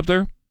around up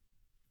there.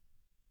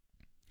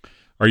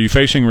 Are you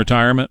facing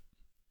retirement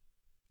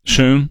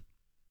soon?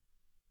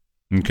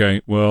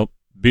 Okay, well,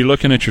 be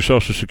looking at your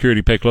Social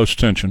Security. Pay close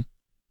attention.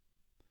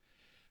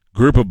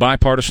 Group of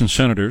bipartisan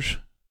senators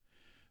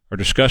are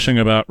discussing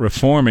about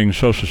reforming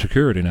Social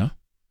Security now.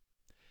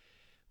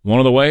 One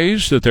of the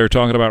ways that they're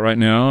talking about right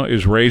now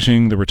is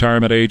raising the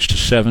retirement age to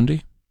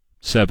 70,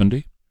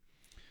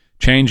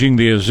 changing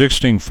the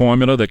existing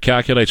formula that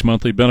calculates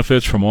monthly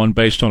benefits from one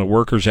based on a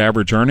worker's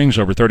average earnings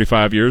over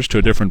 35 years to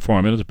a different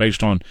formula that's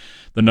based on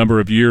the number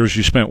of years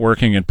you spent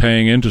working and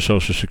paying into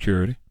Social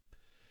Security.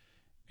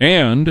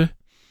 And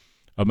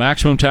a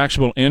maximum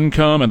taxable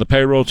income and the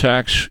payroll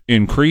tax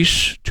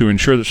increase to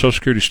ensure that Social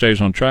Security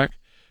stays on track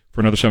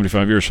for another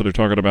 75 years. So they're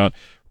talking about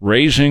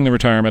raising the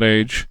retirement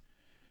age,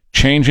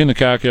 changing the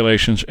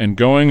calculations, and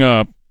going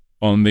up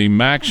on the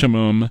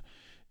maximum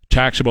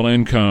taxable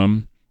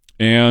income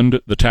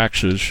and the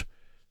taxes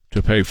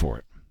to pay for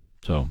it.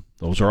 So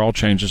those are all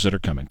changes that are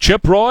coming.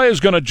 Chip Roy is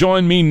going to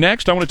join me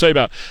next. I want to tell you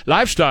about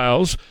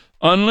Lifestyles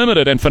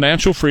Unlimited and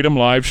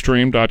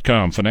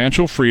FinancialFreedomLivestream.com.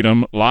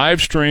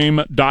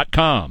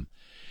 FinancialFreedomLivestream.com.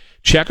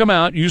 Check them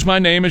out. Use my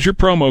name as your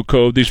promo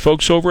code. These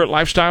folks over at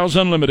Lifestyles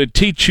Unlimited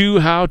teach you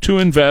how to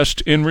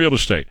invest in real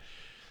estate.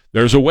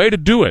 There's a way to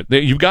do it.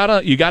 You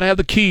gotta have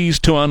the keys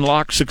to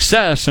unlock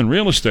success in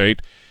real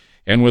estate.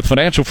 And with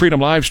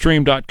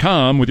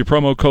FinancialFreedomLivestream.com, with your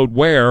promo code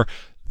WHERE,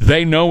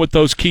 they know what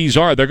those keys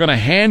are. They're going to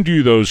hand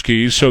you those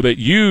keys so that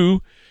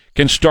you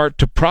can start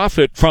to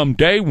profit from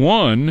day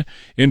one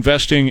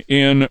investing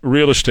in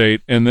real estate,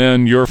 and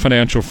then your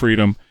financial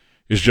freedom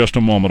is just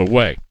a moment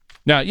away.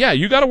 Now, yeah,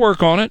 you got to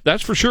work on it,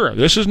 that's for sure.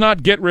 This is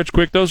not get rich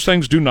quick. Those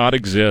things do not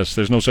exist.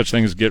 There's no such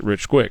thing as get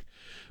rich quick.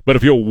 But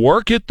if you'll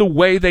work it the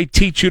way they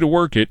teach you to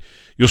work it,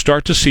 you'll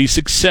start to see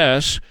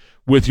success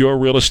with your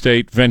real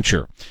estate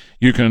venture.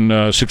 You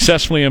can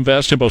successfully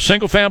invest in both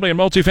single-family and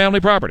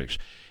multifamily properties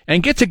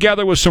and get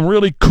together with some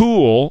really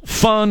cool,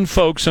 fun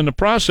folks in the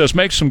process.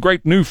 Make some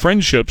great new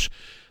friendships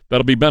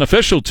that'll be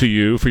beneficial to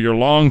you for your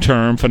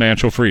long-term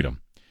financial freedom.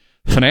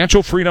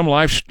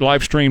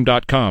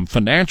 FinancialFreedomLivestream.com.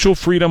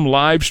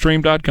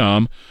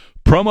 FinancialFreedomLivestream.com.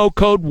 Promo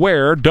code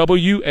WHERE,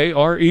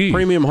 W-A-R-E.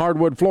 Premium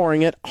hardwood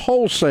flooring at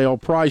wholesale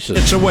prices.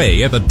 It's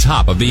away at the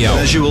top of the hour.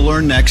 As you will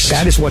learn next,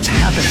 that is what's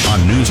happening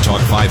on News Talk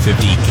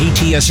 550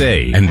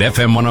 KTSA and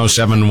FM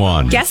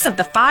 107.1. Guests of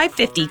the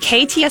 550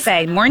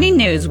 KTSA Morning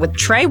News with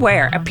Trey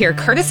Ware appear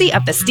courtesy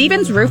of the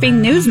Stevens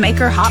Roofing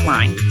Newsmaker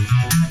Hotline.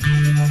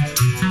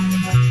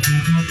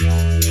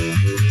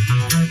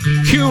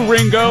 Cue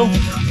Ringo.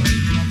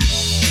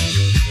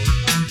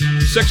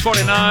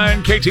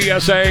 649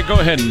 KTSA.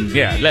 Go ahead and,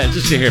 let's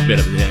just hear a bit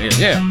of it.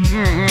 Yeah.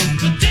 Mm-hmm.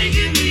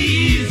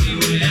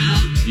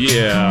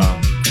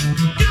 Yeah.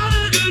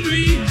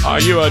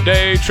 Are you a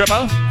day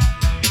tripper?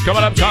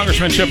 Coming up,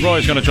 Congressman Chip Roy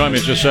is going to join me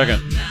in just a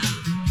second.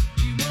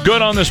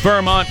 Good on this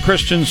Vermont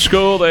Christian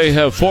school. They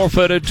have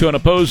forfeited to an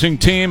opposing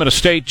team in a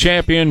state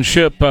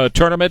championship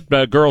tournament,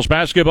 girls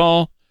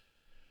basketball.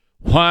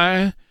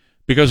 Why?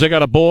 Because they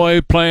got a boy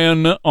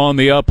playing on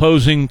the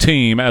opposing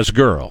team as a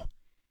girl.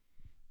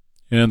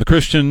 And the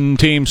Christian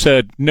team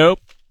said, nope,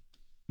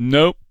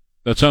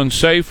 that's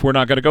unsafe. We're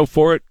not going to go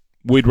for it.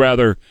 We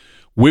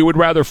would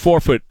rather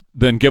forfeit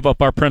than give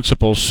up our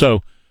principles.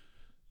 So,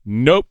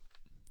 nope.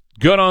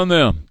 Good on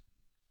them.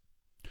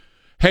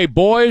 Hey,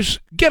 boys,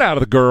 get out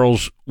of the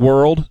girls'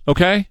 world,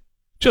 okay?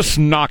 Just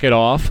knock it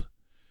off.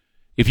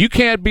 If you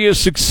can't be a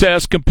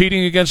success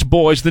competing against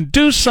boys, then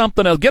do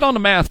something else. Get on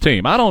the math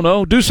team. I don't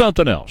know. Do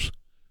something else.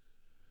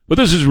 But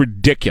this is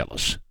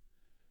ridiculous.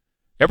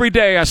 Every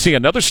day I see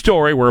another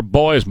story where a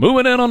boy is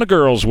moving in on the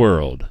girls'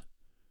 world.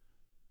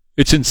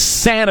 It's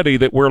insanity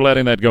that we're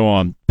letting that go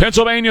on.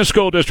 Pennsylvania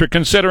School District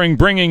considering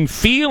bringing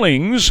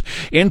feelings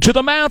into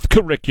the math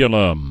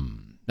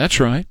curriculum. That's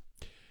right.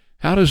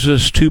 How does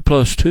this 2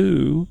 +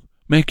 2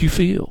 make you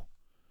feel?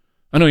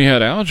 I know you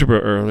had algebra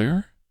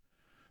earlier.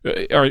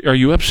 Are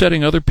you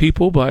upsetting other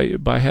people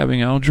by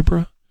having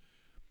algebra?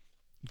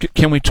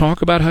 Can we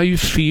talk about how you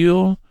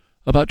feel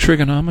about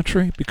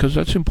trigonometry? Because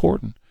that's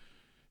important.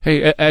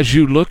 Hey, as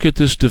you look at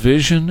this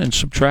division and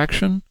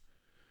subtraction,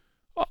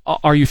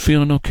 are you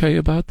feeling okay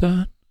about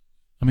that?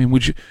 I mean,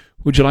 would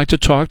you like to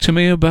talk to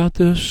me about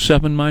this?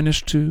 7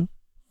 - 2?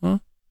 Huh?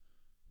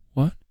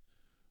 What?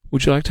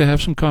 Would you like to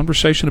have some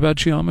conversation about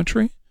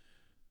geometry?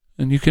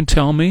 And you can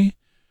tell me,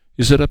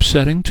 is it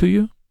upsetting to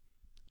you?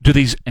 Do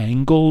these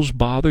angles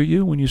bother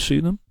you when you see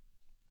them?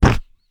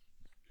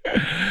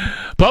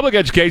 Public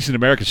education in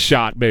America is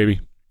shot,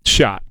 baby.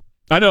 Shot.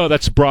 I know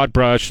that's a broad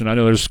brush, and I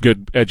know there's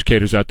good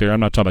educators out there.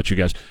 I'm not talking about you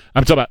guys.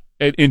 I'm talking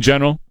about, in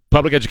general,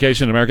 public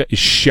education in America is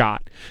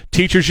shot.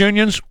 Teachers'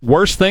 unions,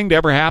 worst thing to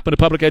ever happen to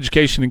public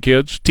education and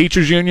kids.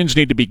 Teachers' unions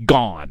need to be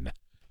gone.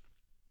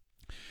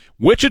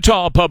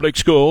 Wichita Public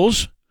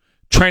Schools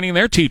training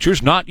their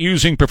teachers not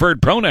using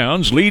preferred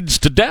pronouns leads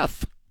to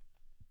death.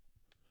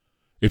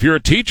 If you're a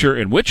teacher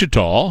in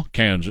Wichita,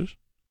 Kansas,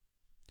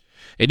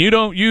 and you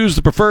don't use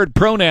the preferred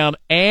pronoun,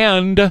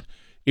 and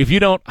if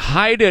you don't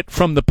hide it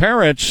from the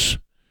parents,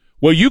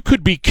 well, you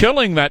could be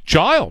killing that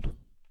child.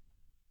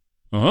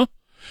 You're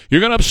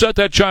going to upset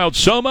that child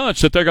so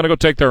much that they're going to go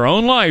take their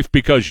own life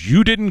because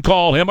you didn't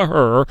call him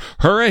or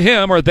her a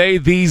him, or they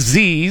these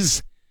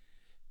z's,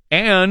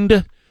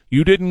 and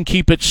you didn't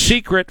keep it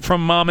secret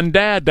from mom and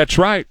dad. That's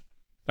right.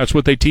 That's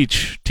what they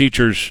teach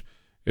teachers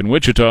in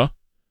Wichita.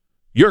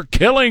 You're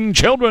killing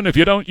children if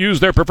you don't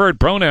use their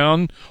preferred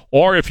pronoun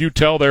or if you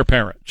tell their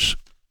parents.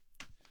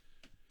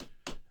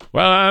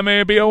 Well, I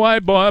may be a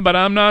white boy, but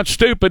I'm not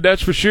stupid,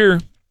 that's for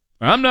sure.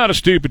 I'm not a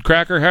stupid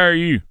cracker. How are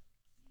you?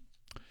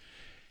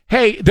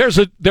 Hey, there's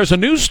a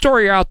news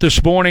story out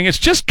this morning. It's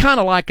just kind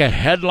of like a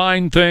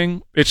headline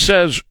thing. It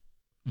says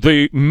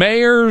the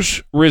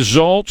mayor's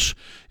results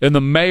in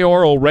the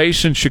mayoral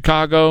race in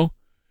Chicago.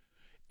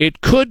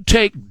 It could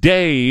take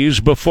days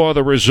before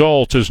the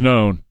result is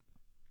known.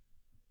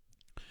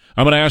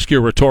 I'm going to ask you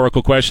a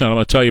rhetorical question. I'm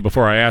going to tell you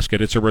before I ask it.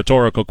 It's a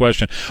rhetorical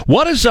question.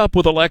 What is up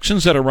with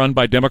elections that are run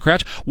by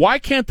Democrats? Why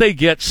can't they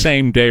get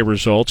same-day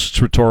results? It's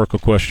a rhetorical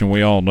question.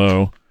 We all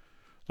know.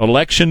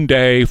 Election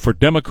day for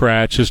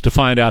Democrats is to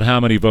find out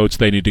how many votes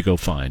they need to go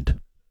find.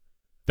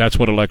 That's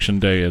what election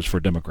day is for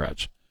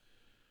Democrats.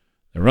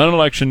 They run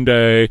election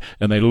day,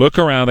 and they look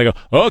around. They go,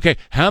 okay,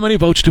 how many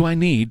votes do I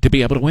need to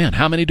be able to win?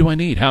 How many do I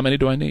need? How many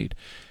do I need?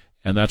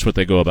 And that's what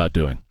they go about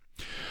doing.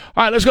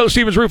 All right, let's go to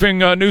Stevens Roofing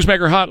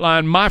Newsmaker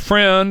Hotline. My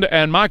friend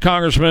and my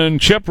Congressman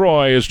Chip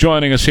Roy is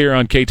joining us here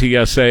on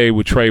KTSA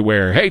with Trey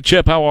Ware. Hey,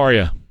 Chip, how are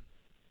you?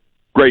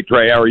 Great,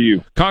 Trey. How are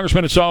you?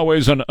 Congressman, it's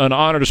always an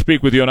honor to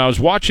speak with you. And I was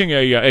watching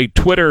a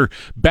Twitter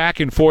back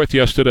and forth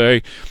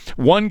yesterday.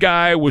 One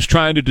guy was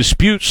trying to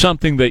dispute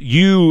something that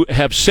you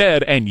have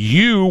said, and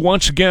you,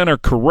 once again, are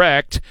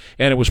correct.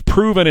 And it was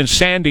proven in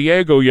San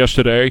Diego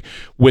yesterday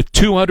with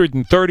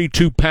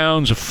 232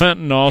 pounds of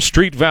fentanyl,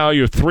 street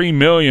value of $3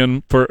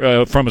 million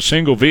from a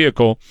single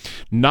vehicle,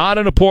 not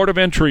in a port of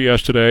entry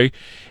yesterday.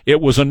 It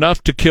was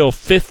enough to kill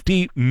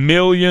 50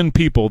 million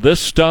people. This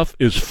stuff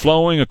is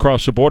flowing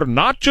across the border,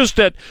 not just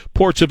at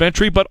ports of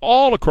entry, but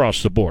all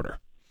across the border.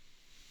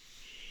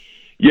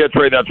 Yeah,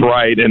 Trey, that's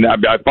right, and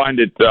I find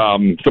it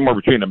somewhere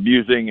between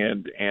amusing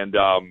and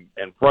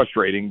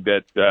frustrating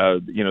that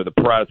the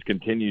press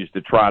continues to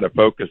try to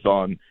focus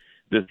on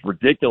this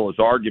ridiculous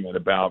argument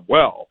about,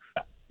 well,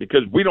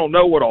 because we don't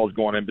know what all is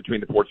going on in between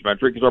the ports of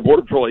entry because our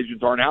Border Patrol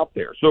agents aren't out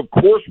there. So of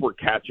course we're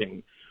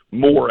catching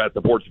more at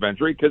the ports of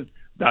entry because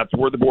that's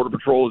where the Border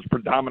Patrol is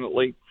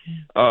predominantly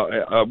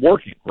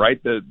working,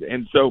 right?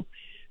 And so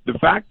the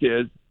fact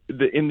is,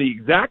 in the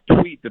exact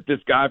tweet that this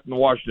guy from the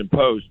Washington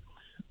Post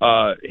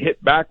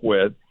hit back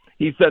with,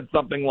 he said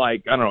something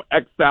like, I don't know,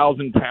 X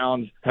thousand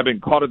pounds have been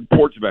caught at the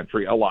ports of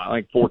entry, a lot,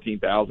 like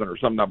 14,000 or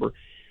some number,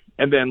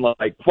 and then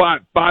like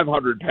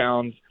 500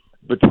 pounds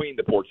between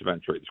the ports of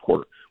entry this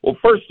quarter. Well,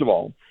 first of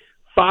all,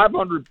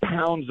 500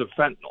 pounds of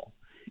fentanyl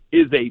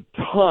is a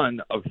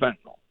ton of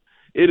fentanyl.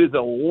 It is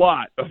a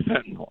lot of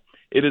fentanyl.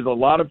 It is a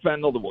lot of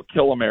fentanyl that will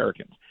kill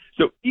Americans.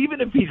 So even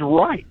if he's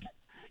right,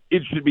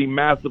 it should be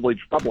massively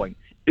troubling,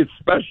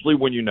 especially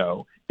when you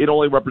know it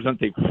only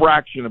represents a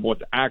fraction of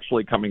what's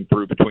actually coming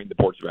through between the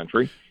ports of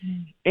entry.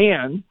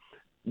 And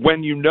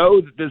when you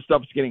know that this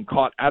stuff's getting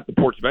caught at the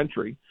ports of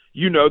entry,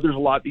 you know there's a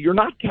lot that you're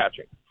not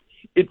catching.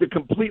 It's a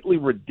completely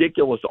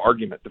ridiculous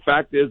argument. The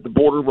fact is the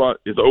border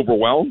is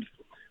overwhelmed.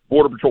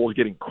 Border Patrol is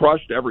getting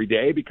crushed every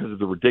day because of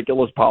the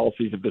ridiculous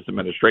policies of this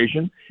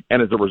administration.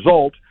 And as a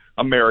result,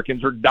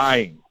 Americans are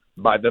dying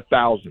by the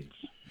thousands.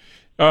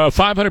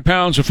 500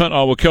 pounds of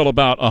fentanyl will kill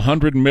about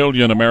 100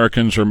 million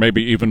Americans, or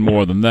maybe even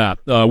more than that.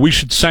 We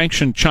should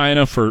sanction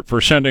China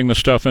for sending the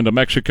stuff into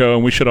Mexico,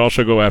 and we should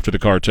also go after the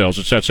cartels.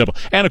 It's that simple.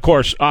 And, of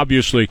course,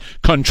 obviously,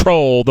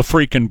 control the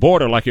freaking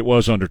border like it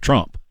was under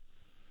Trump.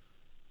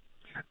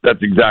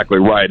 That's exactly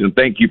right. And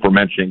thank you for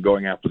mentioning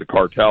going after the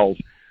cartels.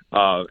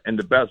 And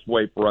the best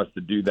way for us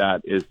to do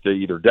that is to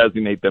either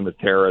designate them as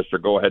terrorists or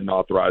go ahead and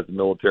authorize the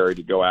military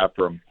to go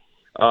after them.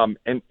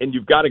 And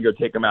you've got to go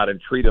take them out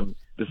and treat them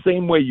the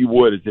same way you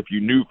would as if you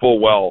knew full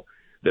well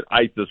that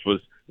ISIS was,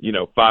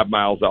 5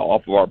 miles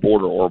off of our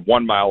border, or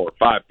 1 mile or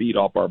 5 feet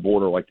off our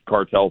border like the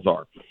cartels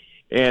are.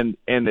 And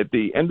at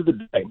the end of the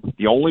day,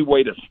 the only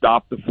way to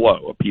stop the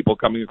flow of people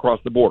coming across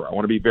the border, I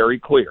want to be very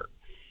clear,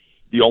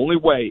 the only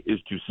way is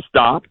to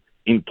stop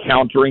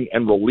encountering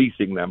and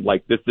releasing them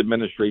like this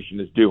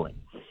administration is doing,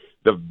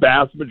 the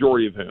vast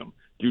majority of whom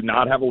do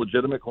not have a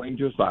legitimate claim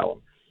to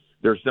asylum.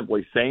 They're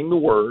simply saying the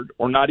word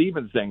or not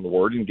even saying the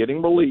word and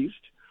getting released.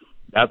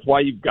 That's why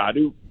you've got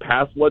to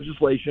pass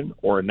legislation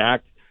or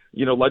enact,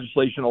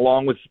 legislation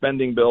along with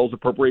spending bills,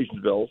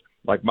 appropriations bills,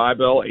 like my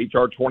bill,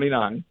 H.R.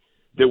 29,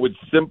 that would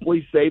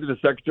simply say to the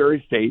Secretary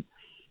of State,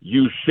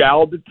 you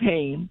shall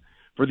detain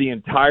for the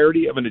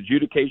entirety of an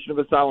adjudication of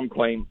asylum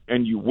claim,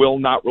 and you will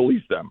not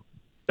release them.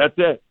 That's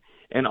it.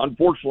 And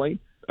unfortunately,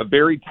 a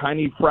very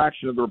tiny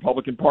fraction of the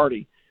Republican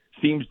Party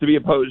seems to be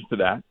opposed to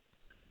that.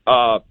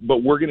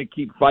 But we're going to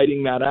keep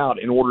fighting that out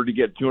in order to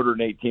get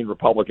 218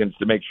 Republicans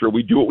to make sure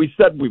we do what we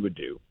said we would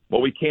do,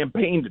 what we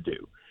campaigned to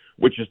do,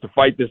 which is to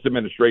fight this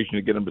administration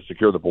and get them to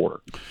secure the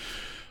border.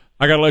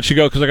 I got to let you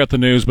go because I got the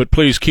news, but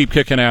please keep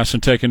kicking ass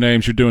and taking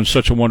names. You're doing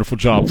such a wonderful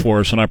job for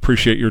us, and I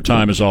appreciate your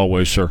time as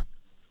always, sir.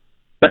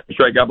 Thanks,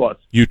 Trey. God bless.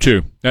 You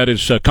too. That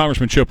is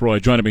Congressman Chip Roy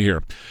joining me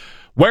here.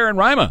 Ware and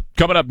Rima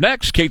coming up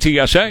next,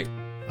 KTSA.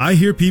 I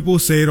hear people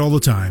say it all the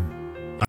time.